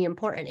really, really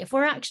important. If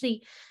we're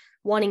actually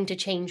wanting to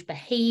change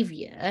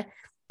behavior,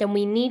 then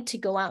we need to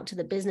go out to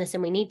the business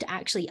and we need to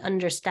actually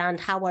understand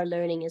how our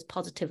learning is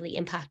positively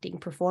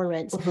impacting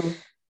performance.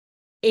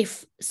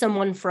 If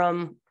someone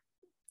from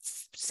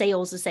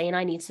sales is saying,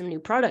 I need some new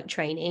product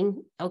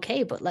training,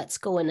 okay, but let's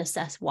go and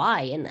assess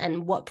why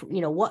and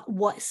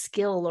what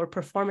skill or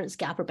performance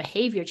gap or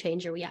behavior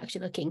change are we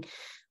actually looking.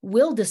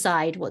 We'll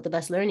decide what the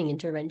best learning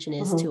intervention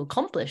is to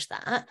accomplish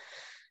that.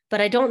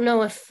 But I don't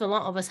know if a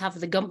lot of us have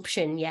the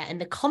gumption yet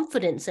and the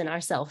confidence in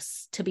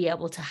ourselves to be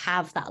able to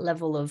have that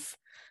level of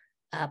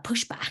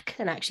pushback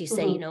and actually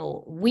say,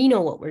 we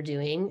know what we're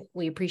doing.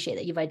 We appreciate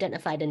that you've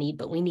identified a need,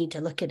 but we need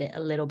to look at it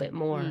a little bit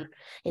more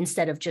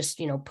instead of just,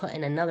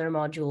 putting another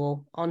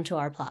module onto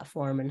our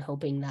platform and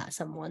hoping that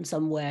someone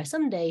somewhere,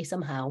 someday,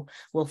 somehow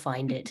will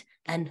find it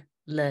and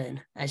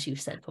learn, as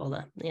you've said,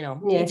 Paula.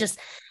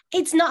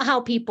 It's not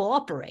how people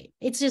operate.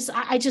 It's just,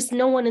 I just,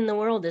 no one in the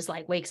world is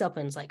like, wakes up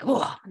and is like,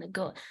 oh, I'm gonna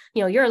go,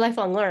 you're a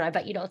lifelong learner. I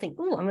bet you don't think,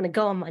 oh, I'm gonna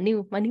go on my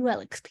new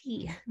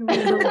LXP. I'm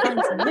gonna go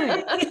find some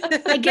learning.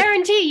 I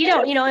guarantee you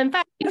don't. In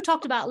fact, you've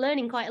talked about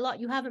learning quite a lot.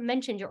 You haven't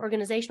mentioned your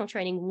organizational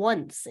training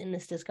once in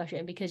this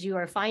discussion because you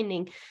are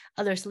finding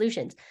other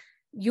solutions.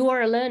 You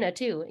are a learner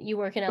too. You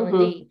work in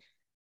L&D.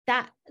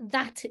 That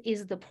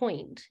is the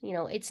point.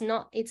 It's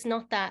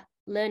not that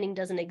learning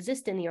doesn't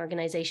exist in the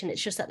organization.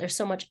 It's just that there's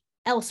so much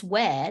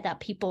elsewhere that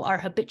people are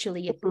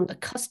habitually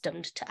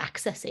accustomed to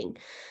accessing.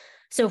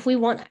 So if we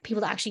want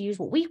people to actually use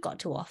what we've got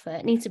to offer,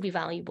 it needs to be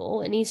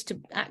valuable. It needs to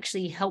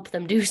actually help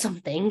them do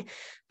something,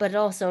 but it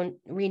also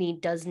really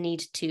does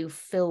need to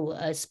fill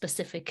a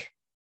specific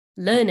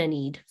learner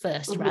need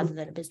first rather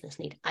than a business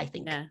need, I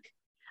think. Yeah.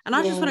 And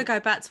I just want to go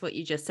back to what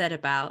you just said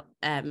about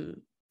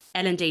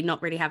L&D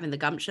not really having the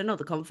gumption or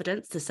the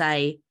confidence to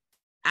say,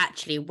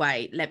 actually,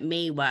 wait, let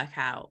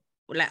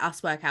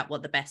us work out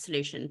what the best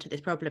solution to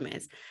this problem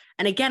is.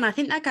 And again, I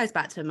think that goes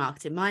back to a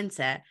marketing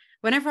mindset.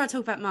 Whenever I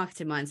talk about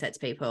marketing mindset to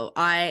people,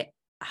 I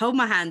hold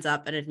my hands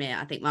up and admit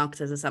I think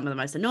marketers are some of the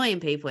most annoying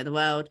people in the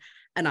world,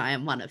 and I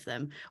am one of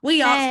them.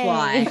 We ask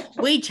why,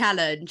 we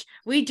challenge,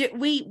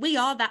 we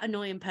are that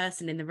annoying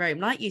person in the room.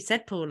 Like you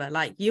said, Paula,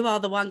 like you are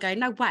the one going,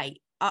 no,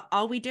 wait,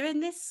 are we doing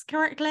this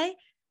correctly?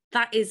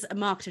 That is a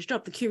marketer's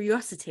job, the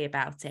curiosity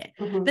about it.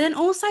 But then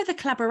also the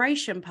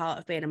collaboration part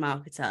of being a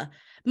marketer.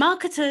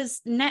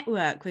 Marketers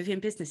network within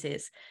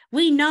businesses.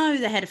 We know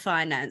the head of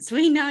finance,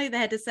 we know the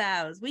head of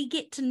sales, we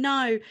get to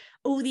know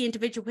all the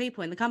individual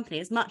people in the company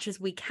as much as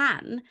we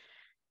can.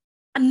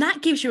 And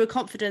that gives you a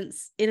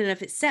confidence in and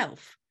of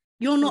itself.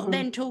 You're not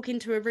then talking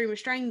to a room of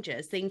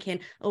strangers thinking,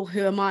 oh,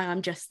 who am I?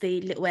 I'm just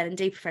the little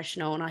L&D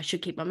professional and I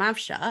should keep my mouth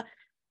shut.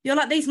 You're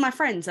like, these are my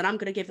friends and I'm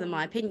going to give them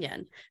my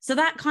opinion. So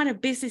that kind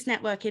of business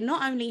networking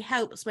not only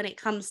helps when it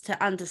comes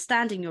to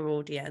understanding your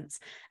audience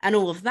and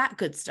all of that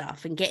good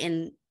stuff and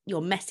getting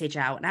your message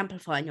out and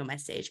amplifying your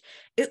message,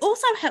 it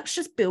also helps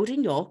just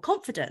building your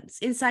confidence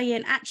in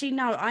saying, actually,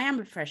 no, I am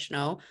a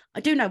professional.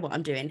 I do know what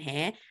I'm doing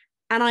here.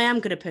 And I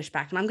am going to push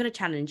back and I'm going to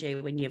challenge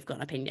you when you've got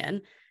an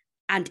opinion.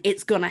 And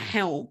it's going to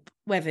help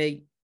whether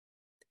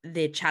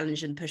the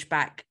challenge and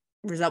pushback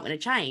result in a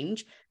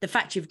change. The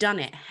fact you've done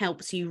it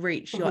helps you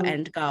reach your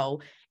end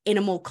goal in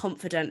a more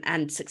confident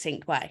and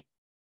succinct way.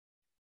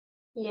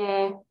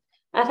 Yeah,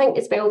 I think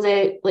as well,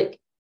 the like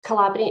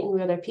collaborating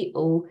with other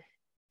people,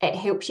 it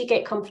helps you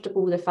get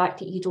comfortable with the fact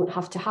that you don't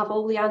have to have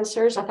all the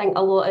answers. I think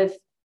a lot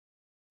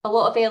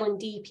of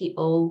L&D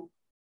people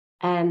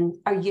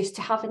are used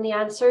to having the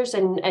answers,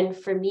 and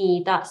for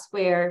me, that's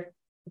where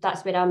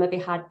I maybe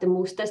had the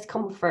most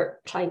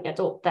discomfort trying to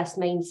adopt this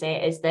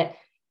mindset, is that,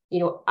 you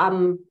know, I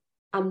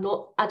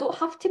don't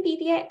have to be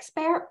the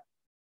expert.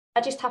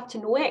 I just have to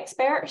know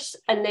experts.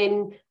 And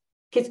then,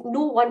 because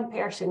no one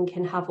person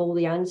can have all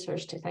the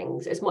answers to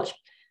things.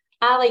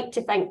 I like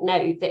to think now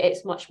that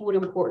it's much more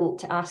important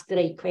to ask the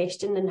right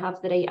question than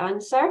have the right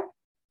answer,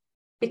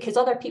 because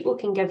other people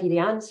can give you the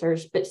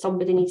answers, but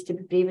somebody needs to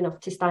be brave enough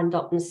to stand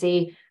up and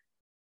say,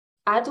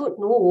 I don't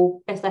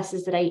know if this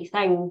is the right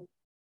thing.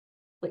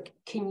 Like,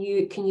 can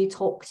you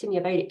talk to me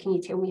about it? Can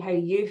you tell me how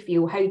you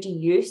feel? How do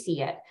you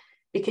see it?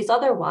 Because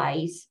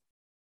otherwise,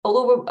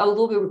 although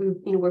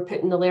we're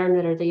putting the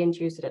learner or the end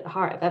user at the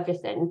heart of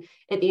everything,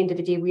 at the end of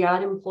the day, we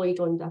are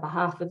employed on the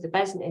behalf of the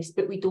business,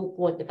 but we don't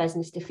want the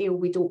business to fail.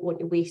 We don't want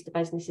to waste the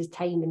business's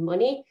time and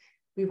money.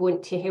 We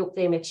want to help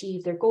them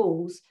achieve their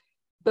goals,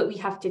 but we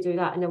have to do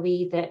that in a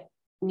way that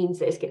means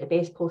that it's got the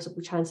best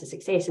possible chance of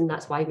success. And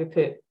that's why we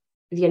put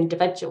the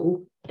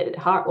individual at the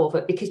heart of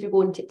it, because we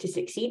want it to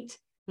succeed.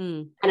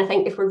 And I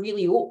think if we're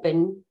really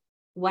open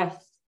with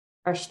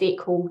our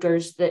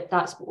stakeholders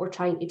that's what we're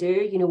trying to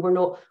do, you know, we're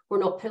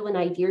not pulling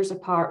ideas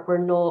apart,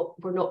 we're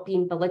not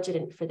being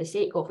belligerent for the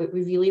sake of it.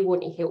 We really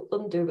want to help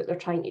them do what they're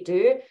trying to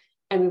do,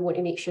 and we want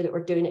to make sure that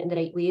we're doing it in the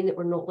right way and that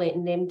we're not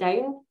letting them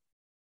down.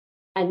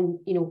 And,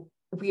 you know,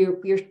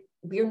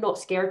 we're not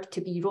scared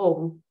to be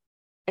wrong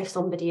if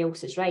somebody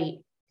else is right.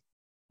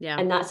 Yeah.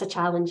 And that's a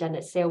challenge in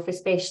itself,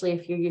 especially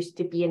if you're used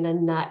to being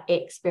in that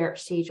expert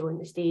stage or in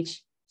the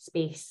stage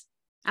space.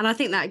 And I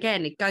think that,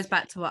 again, it goes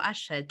back to what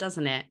Ash said,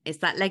 doesn't it? It's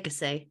that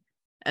legacy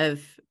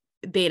of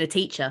being a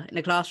teacher in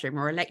a classroom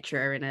or a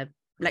lecturer in a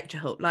lecture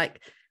hall.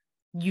 Like,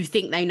 you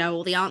think they know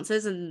all the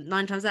answers, and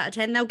 9 times out of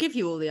 10, they'll give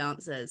you all the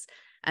answers.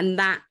 And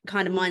that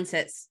kind of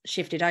mindset's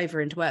shifted over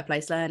into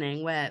workplace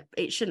learning where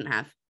it shouldn't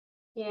have.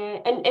 Yeah,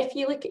 and if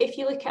you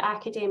look at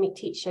academic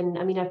teaching,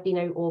 I mean, I've been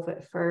out of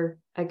it for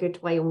a good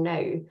while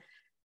now,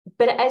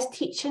 but it is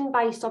teaching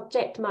by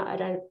subject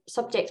matter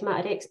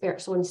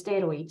experts on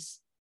steroids.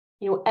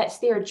 You know, it's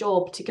their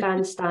job to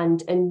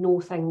grandstand and know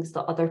things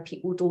that other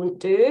people don't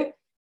do.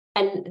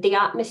 And the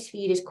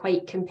atmosphere is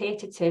quite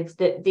competitive,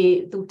 that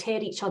they'll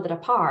tear each other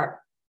apart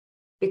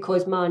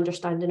because my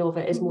understanding of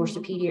it is more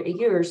superior to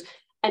yours.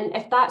 And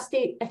if that's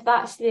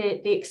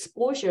the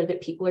exposure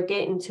that people are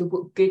getting to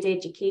what good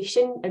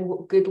education and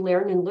what good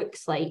learning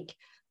looks like,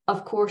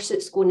 of course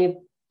it's going to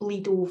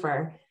bleed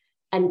over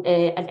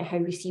into how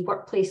we see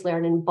workplace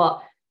learning.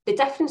 But the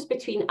difference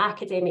between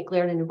academic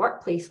learning and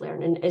workplace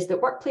learning is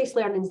that workplace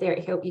learning is there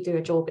to help you do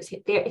a job. It's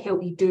there to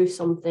help you do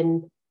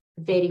something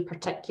very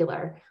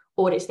particular,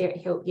 or it's there to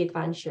help you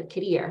advance your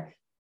career.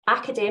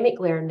 Academic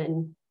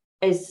learning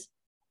is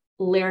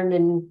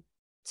learning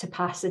to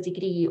pass a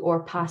degree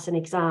or pass an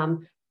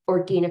exam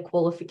or gain a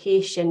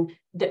qualification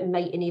that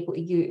might enable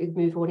you to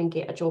move on and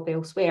get a job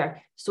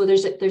elsewhere. So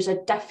there's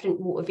a different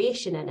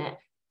motivation in it.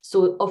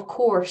 So of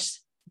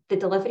course, the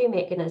delivery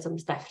mechanism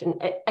is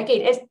different.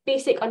 Again, it's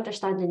basic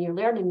understanding your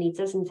learning needs,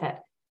 isn't it?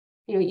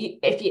 You know,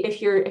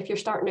 if you're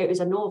starting out as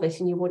a novice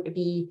and you want to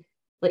be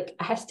like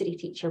a history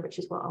teacher, which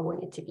is what I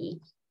wanted to be,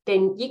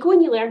 then you go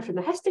and you learn from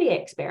the history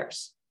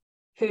experts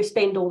who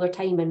spend all their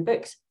time in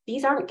books.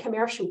 These aren't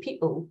commercial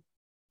people.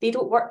 They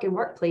don't work in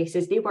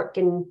workplaces. They work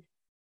in,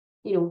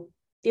 you know,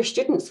 they're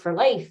students for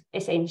life,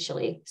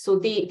 essentially. So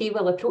they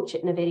will approach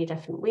it in a very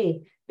different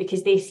way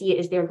because they see it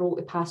as their role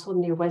to pass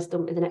on their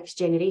wisdom to the next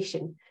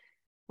generation.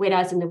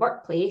 Whereas in the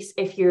workplace,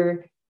 if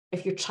you're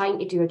trying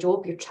to do a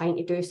job, you're trying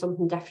to do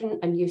something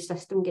different, a new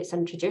system gets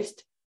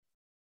introduced,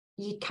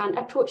 you can't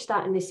approach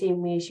that in the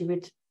same way as you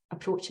would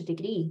approach a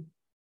degree.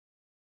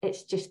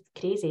 It's just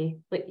crazy.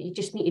 Like, you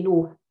just need to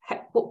know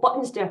what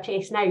buttons do I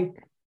press now?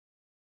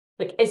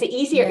 Like, is it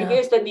easier to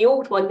use than the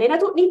old one? Then I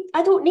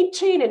don't need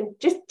training.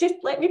 Just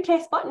let me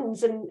press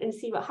buttons and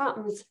see what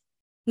happens.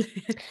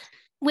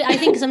 I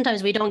think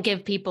sometimes we don't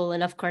give people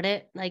enough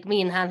credit. Like,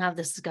 me and Han have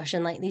this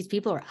discussion, like, these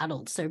people are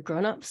adults, they're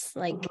grown-ups,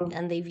 like,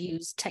 and they've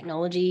used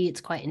technology.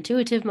 It's quite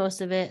intuitive,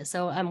 most of it.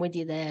 So I'm with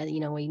you there.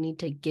 You know, we need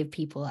to give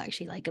people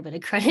actually like a bit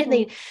of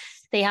credit.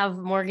 They have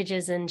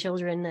mortgages and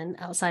children, and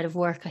outside of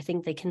work, I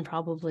think they can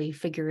probably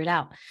figure it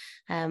out.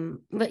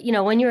 But, you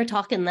know, when you were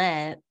talking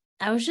there,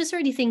 I was just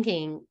really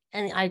thinking,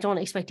 and I don't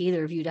expect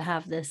either of you to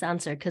have this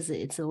answer because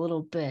it's a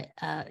little bit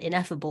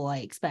ineffable, I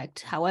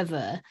expect.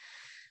 However,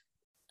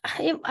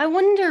 I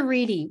wonder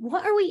really,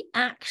 what are we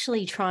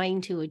actually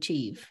trying to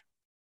achieve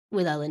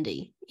with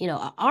L&D? You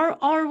know,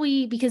 are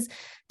we, because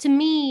to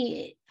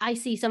me, I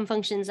see some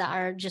functions that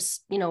are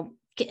just, you know,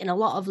 getting a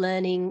lot of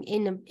learning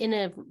in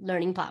a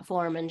learning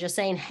platform and just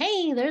saying,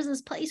 hey, there's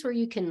this place where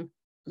you can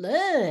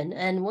learn,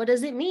 and what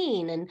does it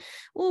mean? And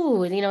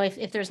you know,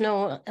 if there's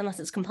no,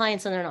 unless it's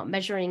compliance and they're not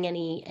measuring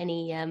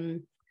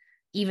any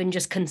even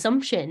just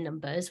consumption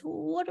numbers,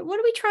 what are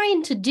we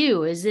trying to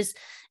do? Is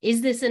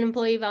this an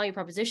employee value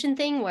proposition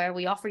thing where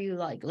we offer you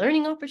like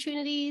learning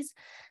opportunities?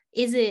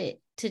 Is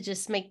it to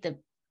just make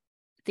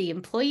the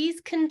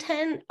employees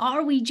content?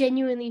 Are we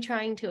genuinely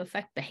trying to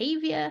affect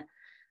behavior?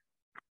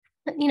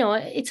 You know,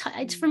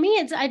 it's for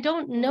me, I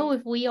don't know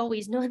if we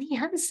always know the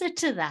answer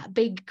to that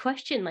big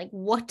question. Like,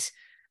 what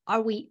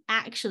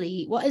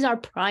is our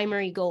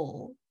primary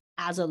goal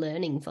as a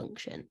learning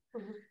function?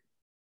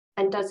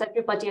 And does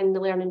everybody in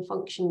the learning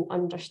function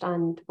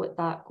understand what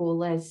that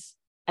goal is?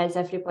 Is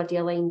everybody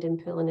aligned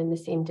and pulling in the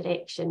same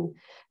direction?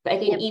 But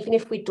again, even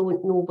if we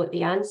don't know what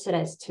the answer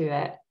is to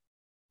it,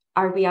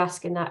 are we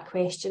asking that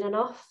question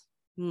enough?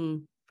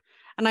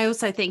 And I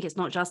also think it's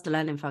not just a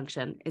learning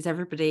function. Is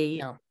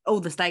everybody, all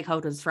the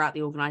stakeholders throughout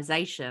the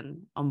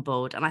organisation on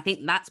board? And I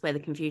think that's where the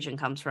confusion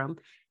comes from.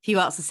 If you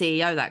ask the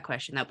CEO that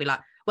question, they'll be like,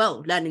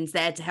 well, learning's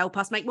there to help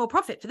us make more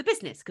profit for the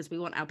business because we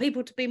want our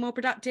people to be more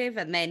productive,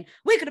 and then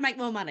we're going to make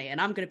more money and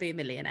I'm going to be a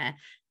millionaire.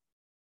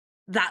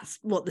 That's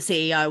what the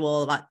CEO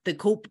or like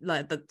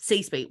the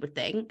C-suite would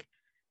think.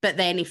 But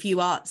then if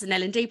you ask an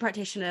L&D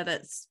practitioner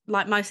that's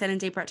like most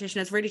L&D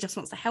practitioners really just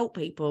wants to help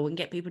people and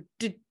get people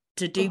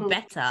to do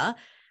better,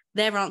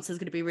 their answer is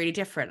going to be really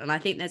different. And I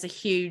think there's a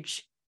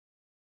huge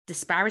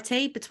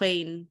disparity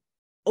between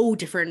all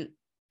different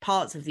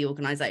parts of the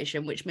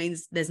organization, which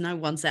means there's no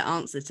one set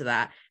answer to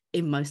that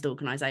in most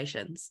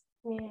organizations.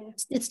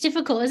 It's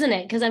difficult, isn't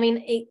it? Because I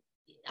mean,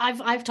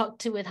 I've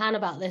talked with Han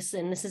about this,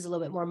 and this is a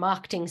little bit more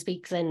marketing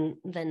speak than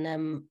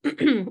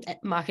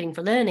marketing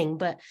for learning,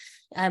 but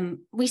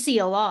we see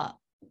a lot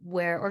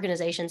where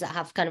organizations that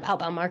have kind of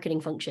outbound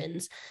marketing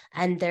functions,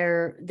 and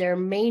their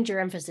major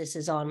emphasis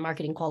is on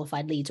marketing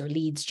qualified leads or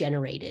leads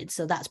generated.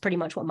 So that's pretty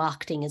much what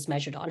marketing is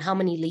measured on. How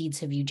many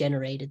leads have you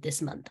generated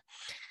this month?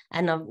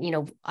 And you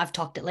know, I've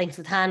talked at length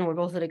with Han, we're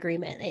both in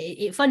agreement.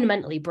 It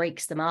fundamentally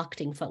breaks the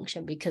marketing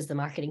function, because the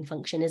marketing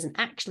function isn't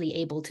actually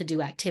able to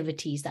do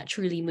activities that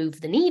truly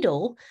move the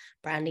needle,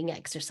 branding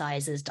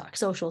exercises, dark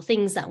social,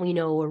 things that we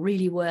know are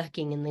really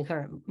working in the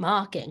current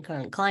market and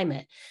current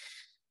climate.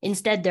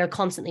 Instead, they're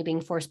constantly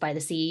being forced by the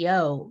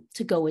CEO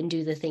to go and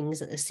do the things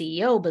that the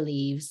CEO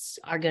believes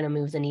are going to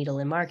move the needle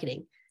in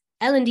marketing.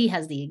 L&D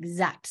has the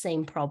exact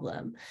same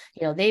problem.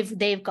 You know,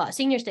 they've got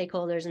senior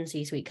stakeholders and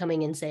C-suite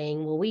coming in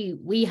saying, well,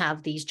 we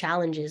have these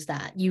challenges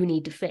that you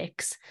need to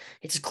fix.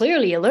 It's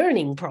clearly a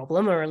learning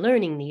problem or a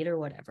learning need or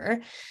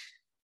whatever.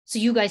 So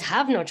you guys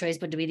have no choice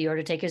but to be the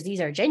order takers.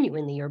 These are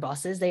genuinely your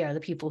bosses. They are the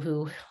people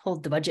who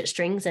hold the budget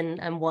strings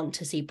and want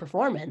to see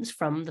performance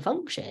from the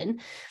function.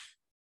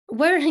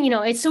 Where, you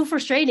know, it's so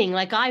frustrating.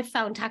 Like, I've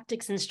found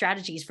tactics and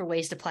strategies for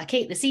ways to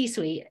placate the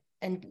C-suite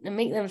and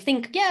make them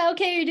think, yeah,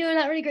 okay, you're doing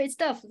that really great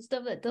stuff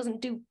that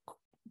doesn't do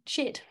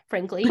shit,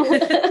 frankly,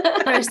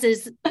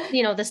 versus,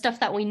 you know, the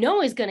stuff that we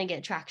know is going to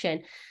get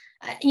traction.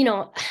 You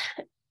know,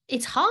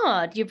 it's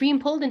hard. You're being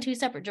pulled in two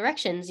separate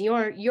directions.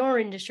 Your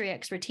industry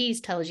expertise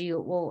tells you,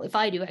 well, if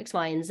I do X,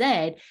 Y, and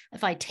Z,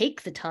 if I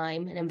take the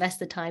time and invest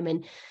the time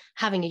in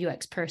having a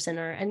UX person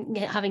and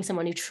having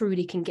someone who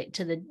truly can get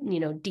to the,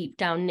 you know, deep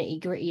down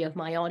nitty gritty of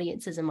my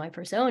audiences and my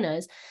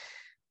personas,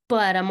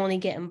 but I'm only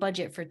getting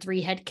budget for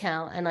 3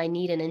 headcount and I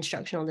need an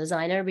instructional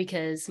designer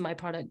because my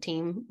product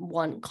team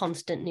want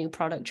constant new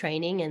product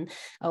training. And,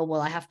 oh,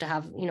 well, I have to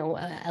have, you know,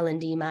 a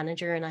L&D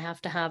manager, and I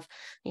have to have,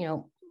 you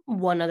know,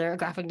 one other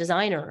graphic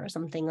designer or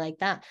something like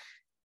that.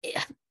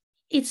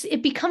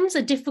 It becomes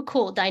a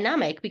difficult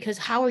dynamic, because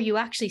how are you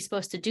actually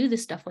supposed to do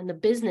this stuff when the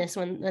business,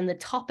 when the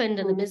top end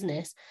of the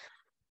business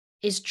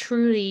is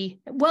truly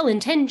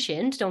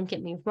well-intentioned, don't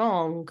get me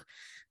wrong,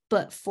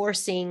 but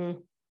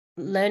forcing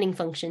learning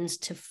functions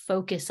to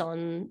focus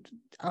on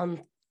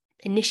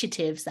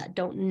initiatives that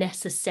don't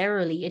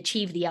necessarily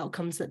achieve the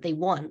outcomes that they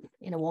want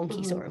in a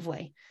wonky sort of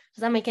way.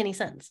 Does that make any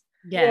sense?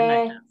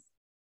 Yeah.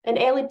 And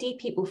L&D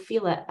people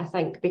feel it, I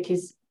think,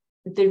 because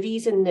the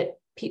reason that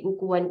people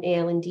go into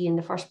L&D in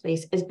the first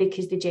place is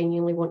because they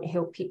genuinely want to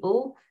help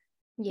people.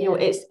 Yeah. You know,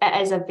 it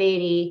is a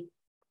very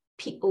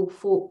people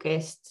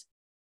focused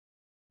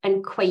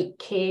and quite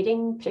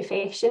caring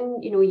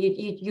profession. You know,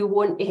 you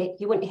want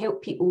to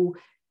help people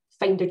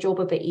find their job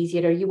a bit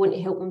easier, or you want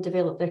to help them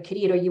develop their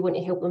career, or you want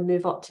to help them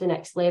move up to the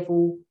next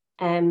level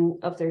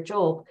of their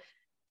job.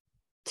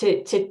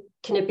 To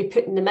kind of be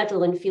put in the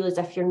middle and feel as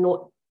if you're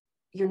not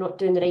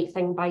doing the right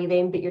thing by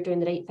them, but you're doing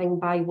the right thing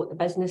by what the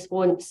business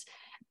wants.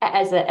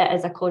 It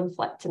is a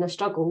conflict and a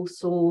struggle.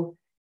 So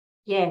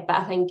yeah, but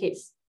I think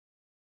it's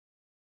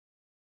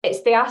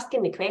the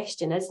asking the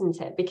question, isn't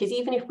it? Because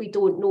even if we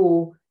don't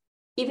know,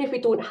 even if we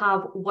don't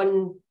have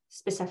one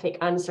specific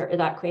answer to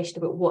that question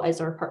about what is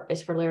our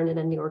purpose for learning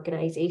in the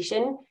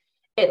organisation,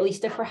 at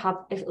least if we're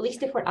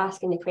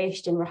asking the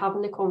question, we're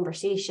having the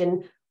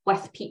conversation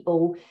with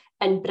people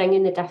and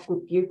bringing the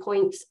different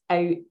viewpoints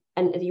out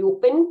into the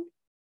open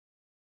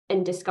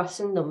and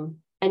discussing them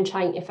and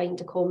trying to find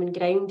a common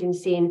ground and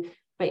saying,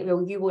 right,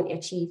 well, you want to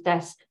achieve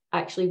this.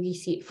 Actually, we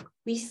see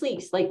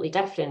it slightly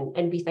different,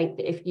 and we think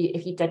that if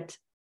you did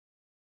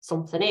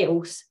something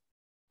else,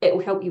 it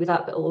will help you with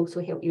that, but it'll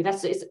also help you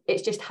with this. So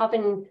it's just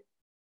having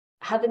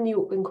the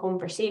open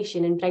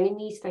conversation and bringing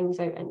these things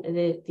out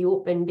into the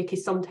open,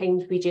 because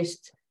sometimes we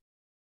just,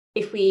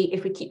 if we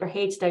keep our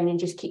heads down and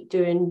just keep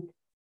doing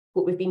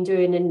what we've been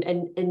doing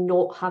and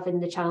not having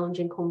the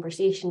challenging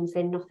conversations,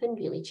 then nothing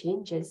really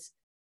changes.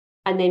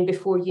 And then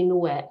before you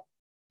know it,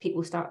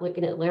 people start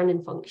looking at the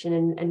learning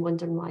function and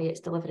wondering why it's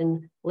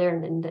delivering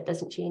learning that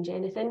doesn't change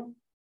anything.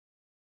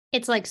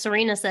 It's like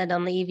Serena said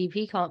on the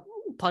EVP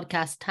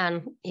podcast,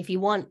 Tan, if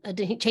you want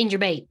to change your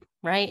bait,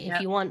 right? Yep.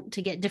 If you want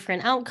to get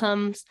different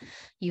outcomes,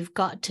 you've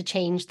got to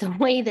change the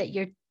way that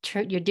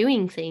you're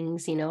doing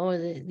things. You know,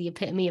 the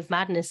epitome of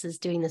madness is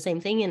doing the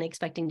same thing and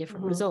expecting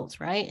different results,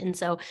 right? And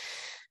so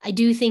I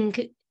do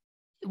think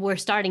we're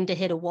starting to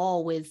hit a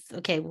wall with,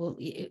 okay, well,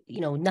 you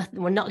know,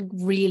 we're not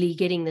really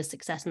getting the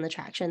success and the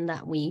traction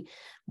that we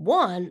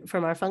want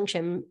from our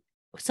function.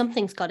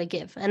 Something's got to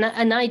give. And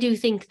I do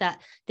think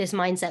that this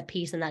mindset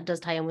piece, and that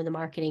does tie in with the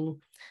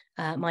marketing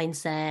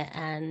mindset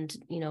and,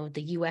 you know,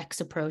 the UX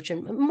approach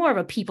and more of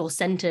a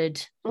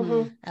people-centered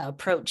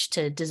approach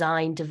to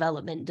design,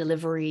 development,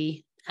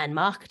 delivery, and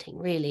marketing,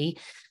 really.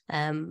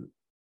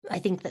 I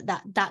think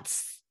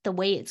that's the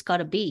way it's got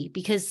to be,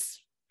 because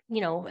you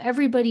know,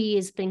 everybody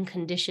has been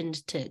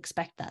conditioned to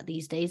expect that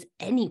these days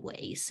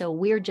anyway. So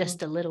we're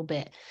just a little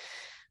bit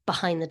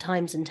behind the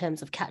times in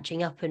terms of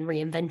catching up and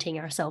reinventing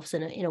ourselves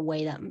in a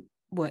way that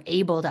we're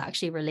able to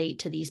actually relate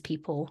to these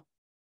people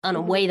in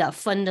a way that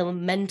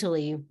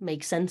fundamentally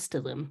makes sense to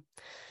them.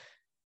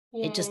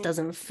 Yeah. It just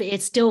doesn't,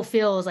 it still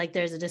feels like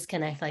there's a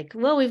disconnect. Like,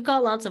 well, we've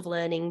got lots of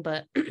learning,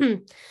 but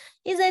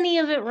is any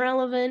of it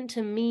relevant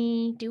to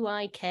me? Do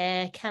I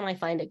care? Can I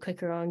find it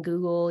quicker on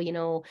Google? You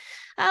know,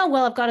 oh,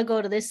 well, I've got to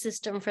go to this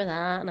system for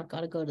that, and I've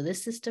got to go to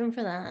this system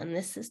for that, and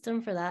this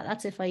system for that.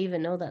 That's if I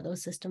even know that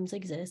those systems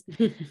exist.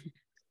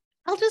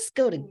 I'll just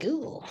go to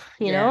Google,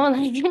 you know?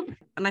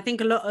 And I think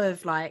a lot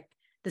of like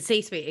the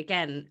C-suite,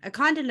 again, are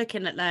kind of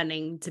looking at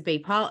learning to be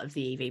part of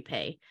the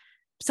EVP,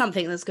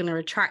 something that's going to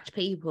attract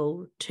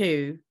people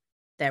to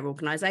their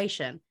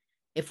organization.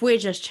 If we're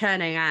just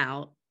churning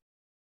out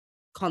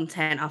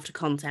content after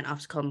content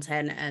after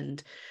content,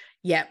 and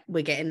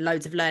we're getting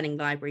loads of learning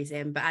libraries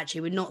in, but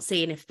actually we're not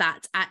seeing if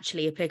that's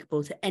actually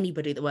applicable to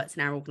anybody that works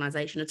in our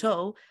organization at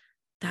all,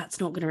 that's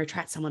not going to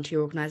attract someone to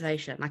your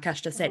organization. Like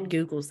Ash just said,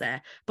 Google's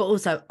there, but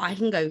also I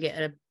can go get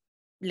a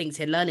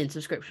LinkedIn learning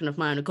subscription of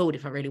my own accord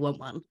if I really want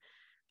one.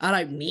 I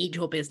don't need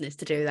your business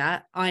to do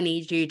that. I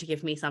need you to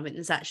give me something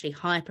that's actually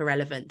hyper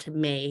relevant to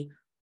me,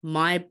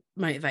 my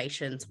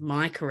motivations,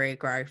 my career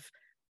growth,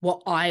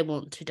 what I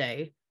want to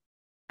do.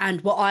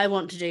 And what I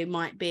want to do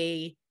might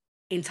be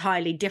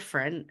entirely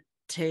different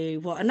to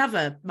what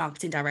another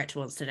marketing director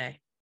wants to do.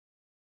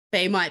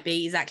 But it might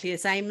be exactly the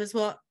same as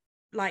what,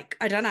 like,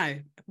 I don't know,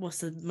 what's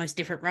the most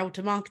different role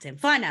to marketing?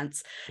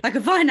 Finance. Like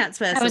a finance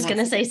person. I was going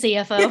to say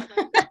CFO.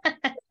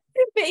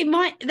 But it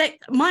might,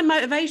 my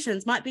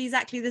motivations might be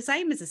exactly the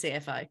same as a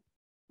CFO.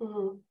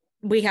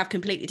 We have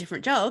completely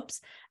different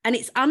jobs, and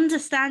it's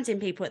understanding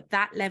people at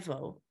that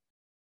level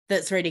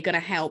that's really going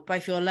to help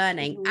both your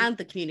learning and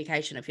the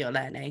communication of your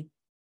learning,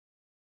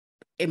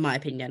 in my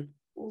opinion.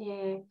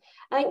 Yeah,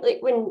 I think like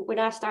when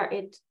I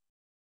started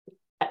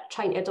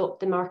trying to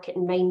adopt the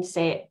marketing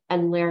mindset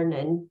and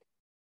learning,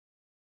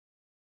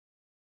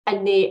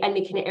 in the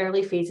kind of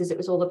early phases, it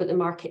was all about the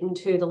marketing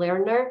to the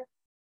learner.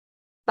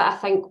 But I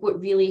think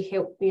what really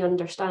helped me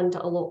understand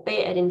it a lot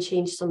better and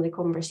change some of the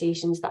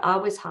conversations that I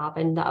was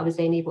having, that I was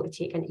then able to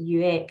take into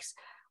UX,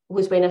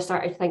 was when I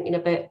started thinking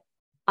about,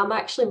 I'm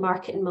actually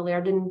marketing my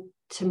learning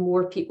to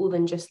more people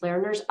than just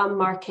learners. I'm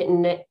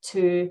marketing it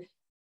to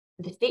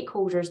the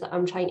stakeholders that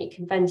I'm trying to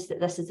convince that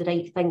this is the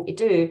right thing to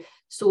do.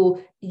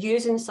 So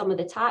using some of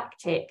the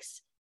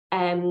tactics,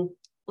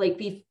 like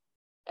we've,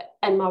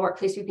 in my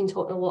workplace, we've been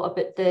talking a lot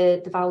about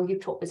the value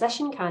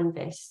proposition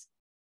canvas.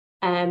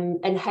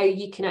 and how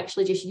you can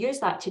actually just use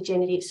that to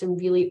generate some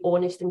really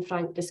honest and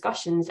frank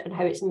discussions, and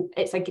how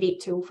it's a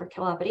great tool for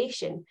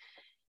collaboration.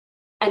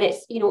 And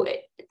it's,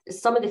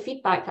 some of the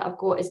feedback that I've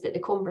got is that the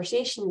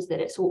conversations that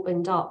it's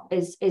opened up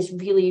is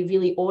really,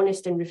 really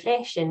honest and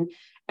refreshing.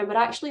 And we're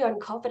actually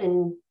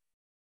uncovering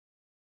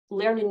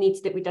learning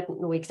needs that we didn't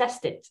know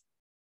existed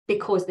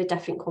because the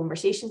different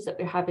conversations that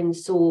we're having.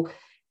 So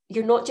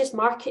you're not just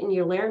marketing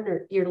your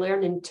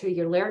learning to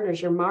your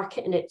learners, you're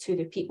marketing it to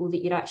the people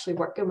that you're actually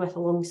working with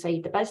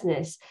alongside the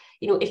business.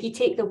 If you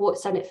take the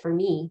what's in it for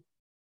me,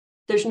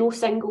 there's no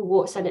single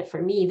what's in it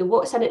for me. The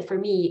what's in it for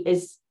me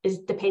is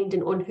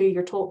dependent on who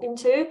you're talking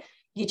to.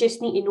 You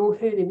just need to know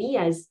who the me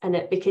is in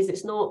it, because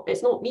it's not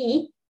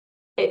me,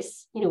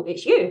 it's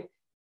you.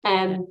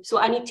 So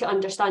I need to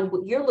understand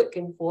what you're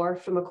looking for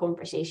from a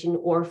conversation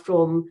or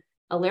from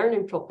a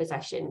learning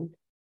proposition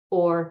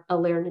or a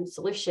learning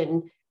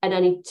solution. And I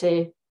need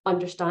to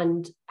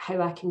understand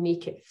how I can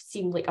make it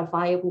seem like a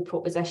viable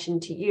proposition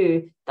to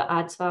you that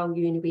adds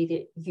value in a way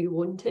that you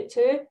want it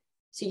to.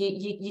 So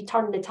you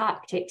turn the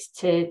tactics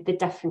to the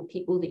different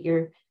people that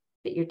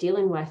you're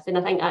dealing with. And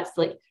I think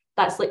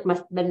that's like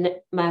my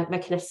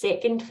kind of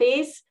second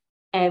phase,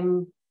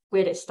 where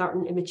it's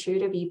starting to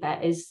mature a wee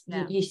bit, is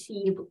you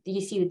see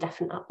the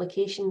different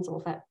applications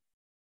of it.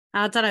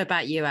 I don't know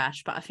about you,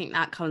 Ash, but I think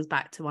that comes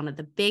back to one of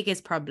the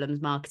biggest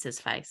problems marketers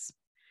face.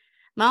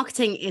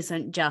 Marketing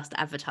isn't just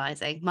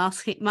advertising.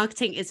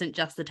 Marketing isn't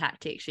just the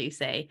tactics you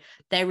see.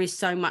 There is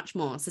so much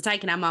more. So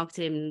taking our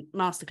marketing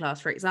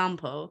masterclass, for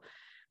example,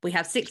 we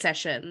have 6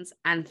 sessions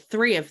and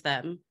 3 of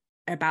them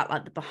are about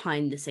like the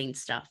behind the scenes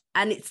stuff.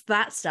 And it's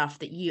that stuff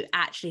that you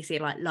actually see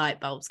like light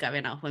bulbs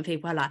going off when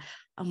people are like,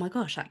 oh my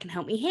gosh, that can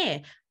help me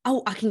here.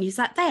 Oh, I can use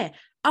that there.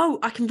 Oh,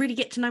 I can really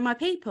get to know my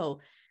people.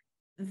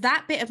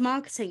 That bit of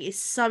marketing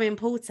is so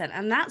important.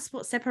 And that's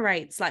what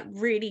separates like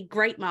really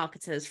great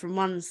marketers from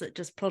ones that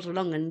just plod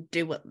along and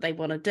do what they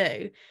want to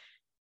do.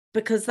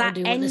 Because that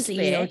do what the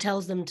CEO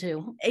tells them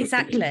to.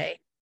 Exactly.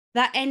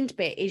 That end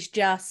bit is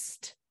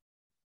just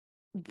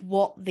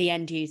what the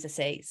end user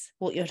sees,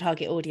 what your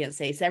target audience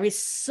sees. There is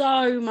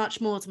so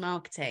much more to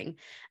marketing.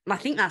 And I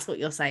think that's what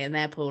you're saying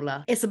there,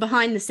 Paula. It's the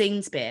behind the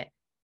scenes bit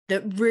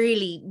that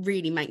really,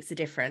 really makes a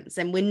difference.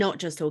 And we're not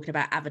just talking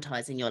about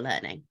advertising your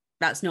learning.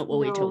 That's not what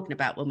we're talking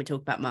about when we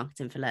talk about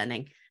marketing for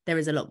learning. There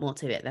is a lot more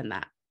to it than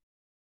that.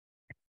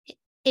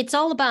 It's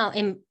all about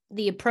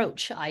the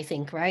approach, I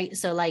think, right?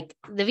 So like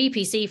the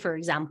VPC, for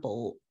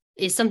example,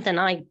 is something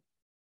I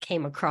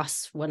came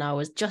across when I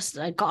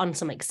got on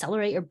some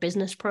accelerator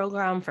business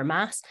program for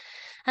mass.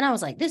 And I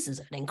was like, this is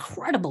an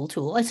incredible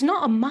tool. It's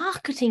not a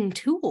marketing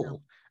tool.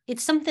 No.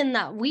 It's something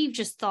that we've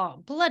just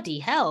thought, bloody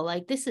hell,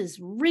 like this is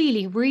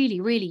really,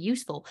 really, really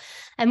useful.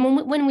 And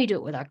when we do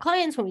it with our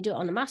clients, when we do it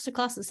on the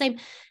masterclass, the same,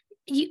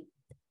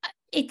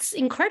 it's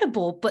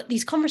incredible, but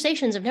these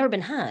conversations have never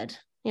been had.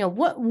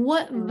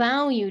 What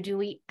value do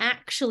we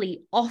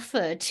actually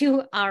offer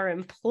to our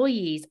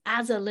employees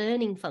as a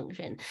learning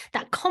function?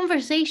 That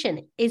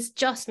conversation is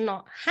just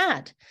not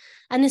had.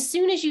 And as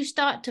soon as you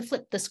start to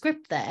flip the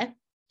script there,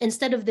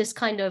 instead of this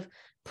kind of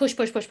push,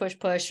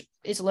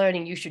 it's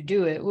learning, you should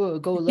do it, whoa,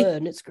 go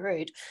learn, it's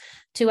great,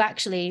 to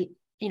actually,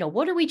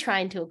 what are we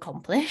trying to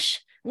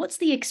accomplish? What's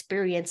the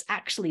experience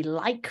actually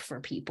like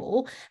for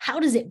people? How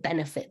does it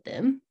benefit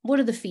them? What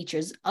are the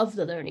features of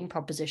the learning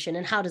proposition?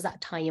 And how does that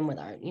tie in with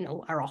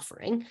our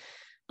offering?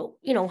 But,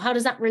 how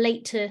does that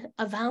relate to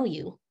a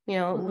value?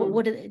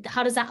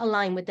 How does that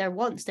align with their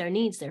wants, their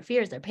needs, their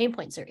fears, their pain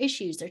points, their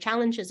issues, their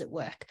challenges at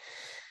work?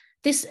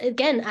 This,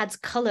 again, adds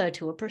color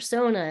to a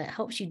persona. It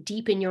helps you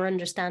deepen your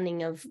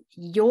understanding of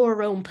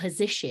your own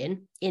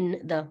position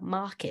in the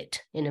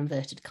market, in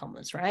inverted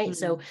commas, right? Mm-hmm.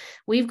 So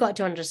we've got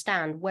to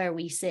understand where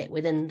we sit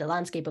within the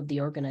landscape of the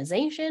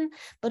organization,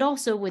 but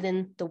also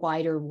within the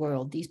wider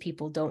world. These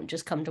people don't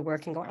just come to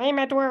work and go, I'm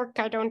at work.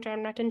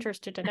 I'm not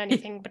interested in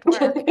anything but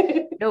work.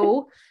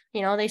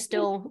 No, they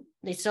still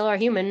are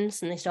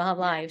humans and they still have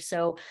lives.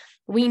 So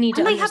we need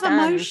to understand. They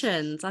have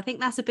emotions. I think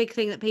that's a big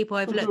thing that people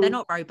overlook. Mm-hmm. They're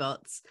not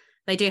robots.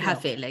 They do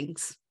have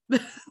feelings.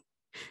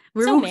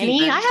 So many.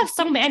 Human. I have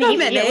so many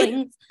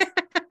feelings.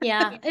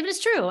 Yeah, it was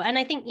true. And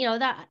I think,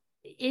 that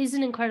is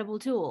an incredible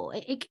tool.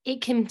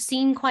 It can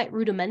seem quite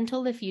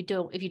rudimental if you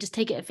just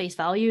take it at face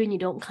value and you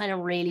don't kind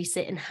of really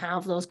sit and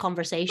have those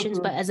conversations.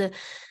 Mm-hmm. But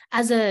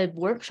as a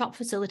workshop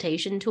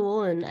facilitation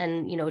tool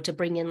and to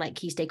bring in like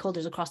key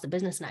stakeholders across the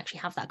business and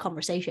actually have that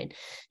conversation,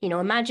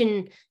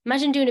 imagine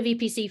doing a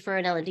VPC for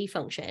an L&D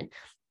function,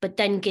 but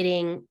then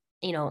getting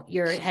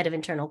your head of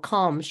internal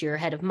comms, your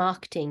head of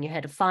marketing, your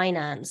head of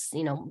finance,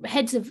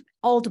 heads of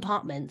all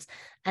departments,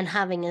 and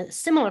having a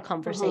similar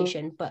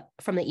conversation, mm-hmm. but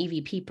from the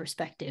EVP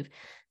perspective,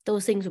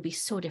 those things would be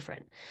so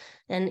different.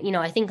 And,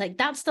 I think like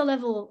that's the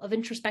level of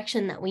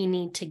introspection that we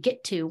need to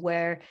get to,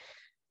 where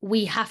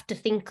we have to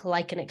think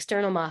like an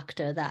external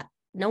marketer that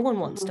no one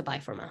wants mm-hmm. to buy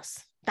from us.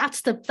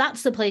 That's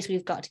the place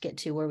we've got to get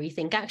to, where we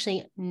think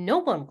actually no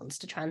one wants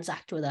to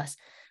transact with us.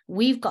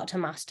 We've got to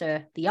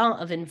master the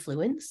art of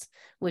influence,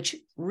 which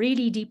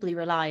really deeply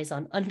relies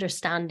on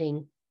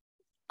understanding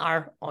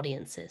our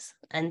audiences.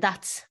 And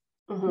that's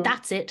Mm-hmm.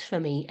 that's it for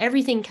me.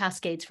 Everything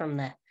cascades from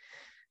there.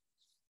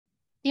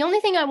 The only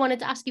thing I wanted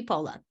to ask you,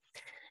 Paula,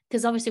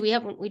 because obviously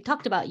we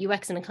talked about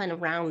UX in a kind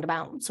of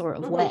roundabout sort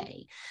of Mm-hmm.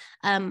 way.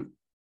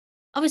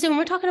 Obviously, when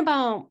we're talking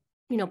about,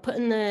 you know,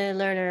 putting the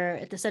learner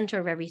at the center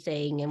of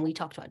everything, and we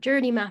talked about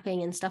journey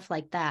mapping and stuff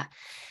like that,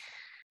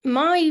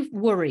 my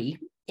worry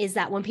is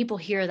that when people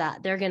hear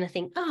that, they're going to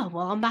think, oh,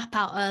 well, I'll map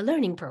out a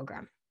learning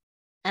program,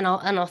 and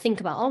I'll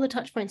think about all the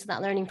touch points of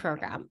that learning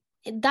program.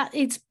 That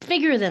it's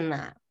bigger than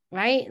that,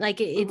 right?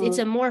 Like it's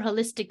a more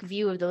holistic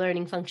view of the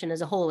learning function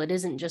as a whole. It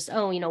isn't just,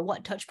 oh, you know,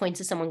 what touch points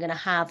is someone going to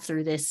have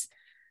through this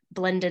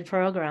blended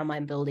program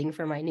I'm building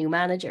for my new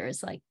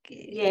managers. Like,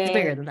 it's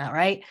bigger than that,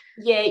 right?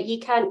 Yeah, you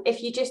can,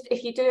 if you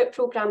do it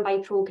program by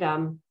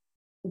program,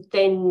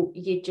 then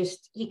you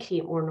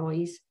create more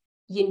noise.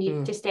 You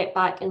need to step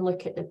back and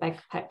look at the big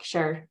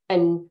picture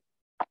and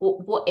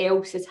what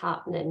else is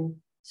happening.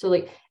 So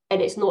like,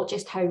 and it's not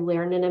just how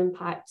learning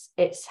impacts,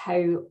 it's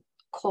how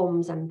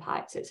comms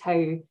impacts, it's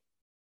how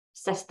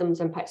systems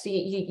impact. So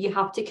you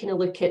have to kind of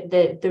look at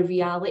the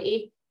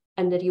reality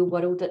and the real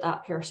world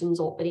that person's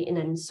operating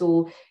in.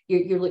 So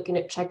you're looking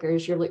at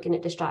triggers, you're looking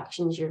at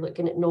distractions, you're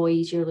looking at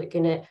noise, you're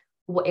looking at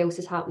what else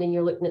is happening,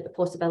 you're looking at the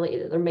possibility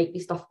that there might be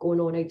stuff going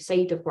on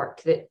outside of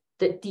work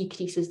that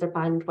decreases their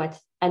bandwidth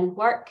in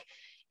work.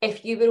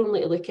 If you were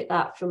only to look at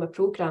that from a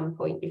program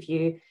point of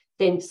view,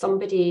 then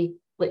somebody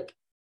like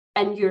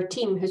in your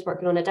team who's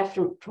working on a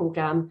different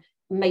program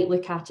might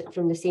look at it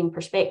from the same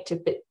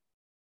perspective, but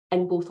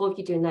in both of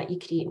you doing that, you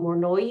create more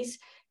noise.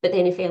 But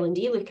then if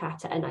L&D look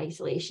at it in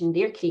isolation,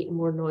 they're creating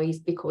more noise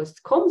because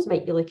comms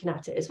might be looking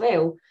at it as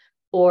well,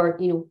 or,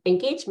 you know,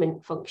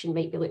 engagement function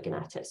might be looking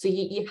at it. So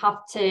you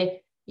have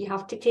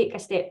to take a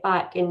step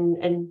back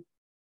and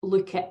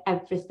look at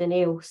everything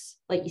else,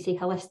 like you say,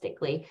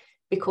 holistically,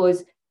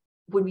 because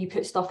when we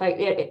put stuff out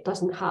there, it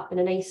doesn't happen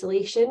in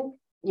isolation.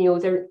 You know,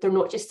 they're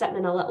not just sitting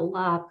in a little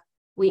lab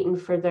waiting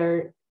for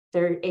their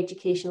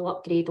educational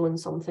upgrade on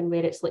something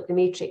where it's like the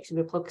Matrix and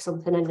we plug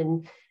something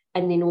in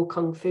and they know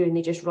Kung Fu and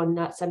they just run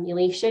that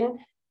simulation.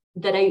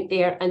 They're out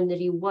there in the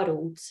real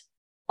world.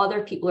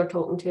 Other people are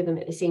talking to them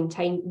at the same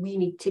time. We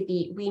need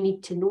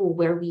to know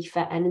where we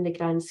fit in the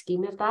grand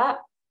scheme of that.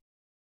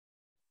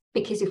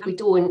 Because if we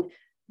don't,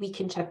 we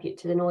contribute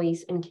to the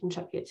noise and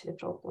contribute to the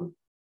problem.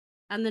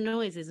 And the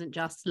noise isn't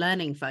just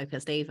learning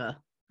focused either.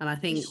 And I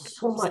think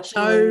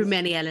so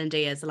many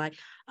L&Ders are like,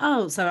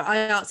 oh, so I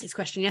asked this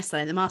question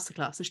yesterday in the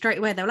masterclass, and straight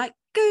away they were like,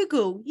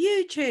 Google,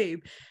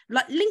 YouTube,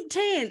 like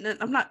LinkedIn. And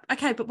I'm like,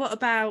 okay, but what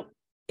about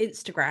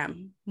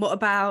Instagram? What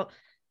about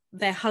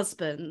their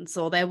husbands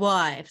or their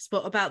wives?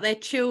 What about their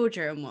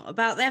children? What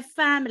about their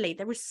family?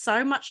 There is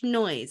so much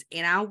noise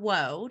in our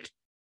world.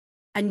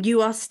 And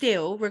you are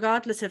still,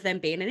 regardless of them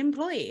being an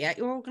employee at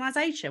your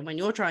organization, when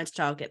you're trying to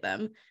target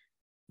them,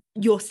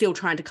 you're still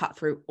trying to cut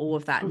through all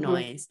of that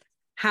noise.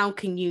 How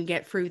can you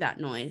get through that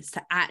noise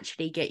to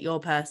actually get your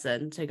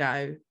person to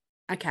go,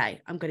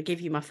 okay, I'm going to give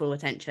you my full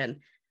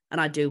attention,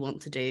 and I do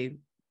want to do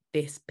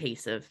this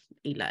piece of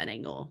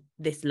e-learning or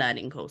this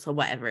learning course or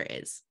whatever it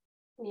is.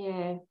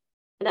 Yeah.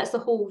 And that's the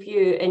whole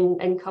view,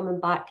 and coming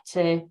back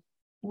to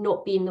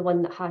not being the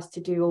one that has to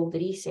do all the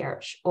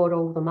research or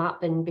all the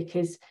mapping,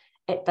 because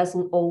it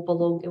doesn't all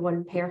belong to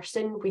one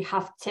person. We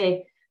have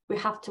to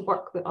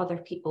work with other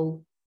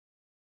people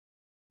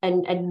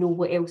and know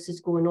what else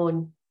is going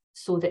on,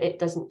 so that it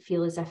doesn't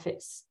feel as if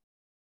it's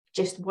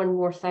just one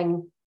more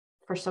thing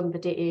for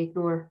somebody to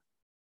ignore.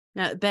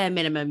 Now, at bare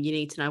minimum, you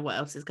need to know what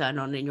else is going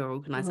on in your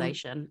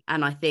organisation.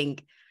 And I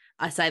think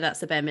I say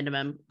that's the bare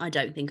minimum. I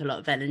don't think a lot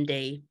of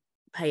L&D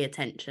pay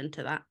attention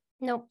to that.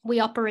 No, we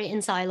operate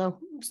in silo.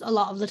 A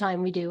lot of the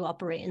time we do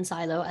operate in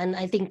silo. And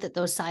I think that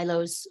those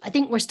silos, I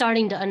think we're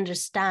starting to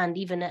understand,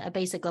 even at a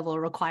basic level,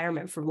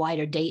 requirement for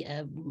wider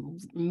data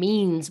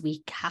means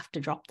we have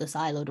to drop the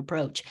siloed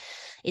approach.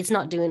 It's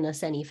not doing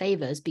us any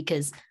favors,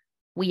 because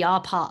we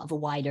are part of a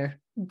wider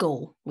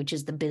goal, which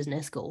is the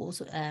business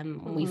goals.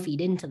 We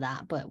feed into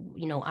that, but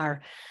you know,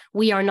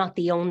 we are not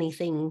the only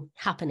thing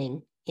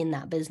happening in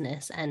that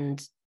business.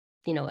 And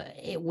you know,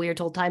 we're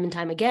told time and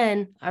time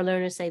again, our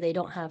learners say they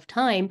don't have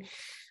time.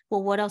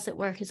 Well, what else at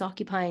work is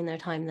occupying their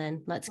time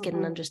then? Let's get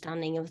an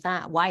understanding of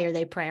that. Why are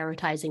they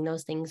prioritizing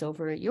those things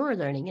over your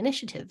learning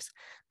initiatives?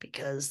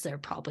 Because they're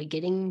probably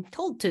getting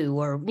told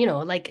to, or, you know,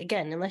 like,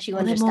 again, unless you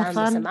understand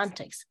the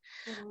semantics,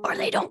 or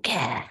they don't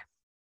care.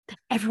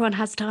 Everyone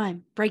has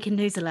time. Breaking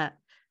news alert.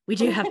 We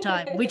do have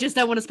time. We just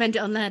don't want to spend it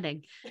on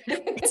learning.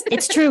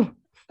 It's true.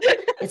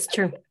 It's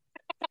true.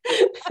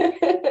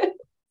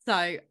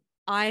 So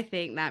I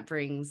think that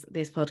brings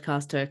this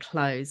podcast to a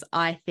close.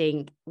 I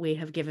think we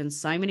have given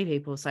so many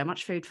people so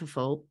much food for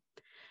thought.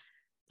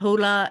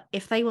 Paula,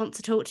 if they want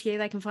to talk to you,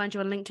 they can find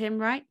you on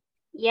LinkedIn, right?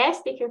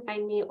 Yes, they can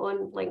find me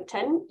on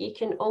LinkedIn. You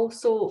can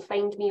also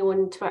find me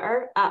on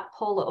Twitter at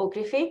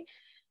Paulaography.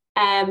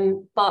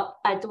 But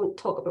I don't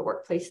talk about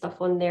workplace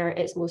stuff on there.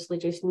 It's mostly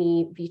just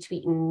me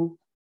retweeting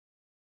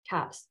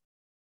cats.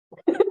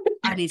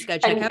 I need to go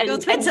check out your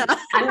Twitter.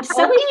 And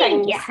silly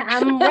things. Yeah,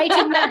 I'm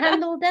writing that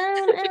handle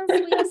down as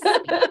we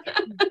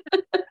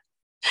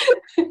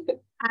speak.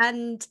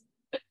 And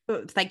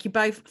thank you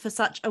both for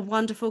such a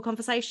wonderful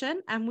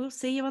conversation. And we'll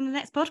see you on the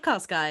next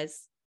podcast,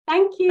 guys.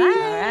 Thank you.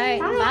 Bye.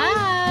 All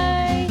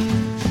right. Bye. Bye.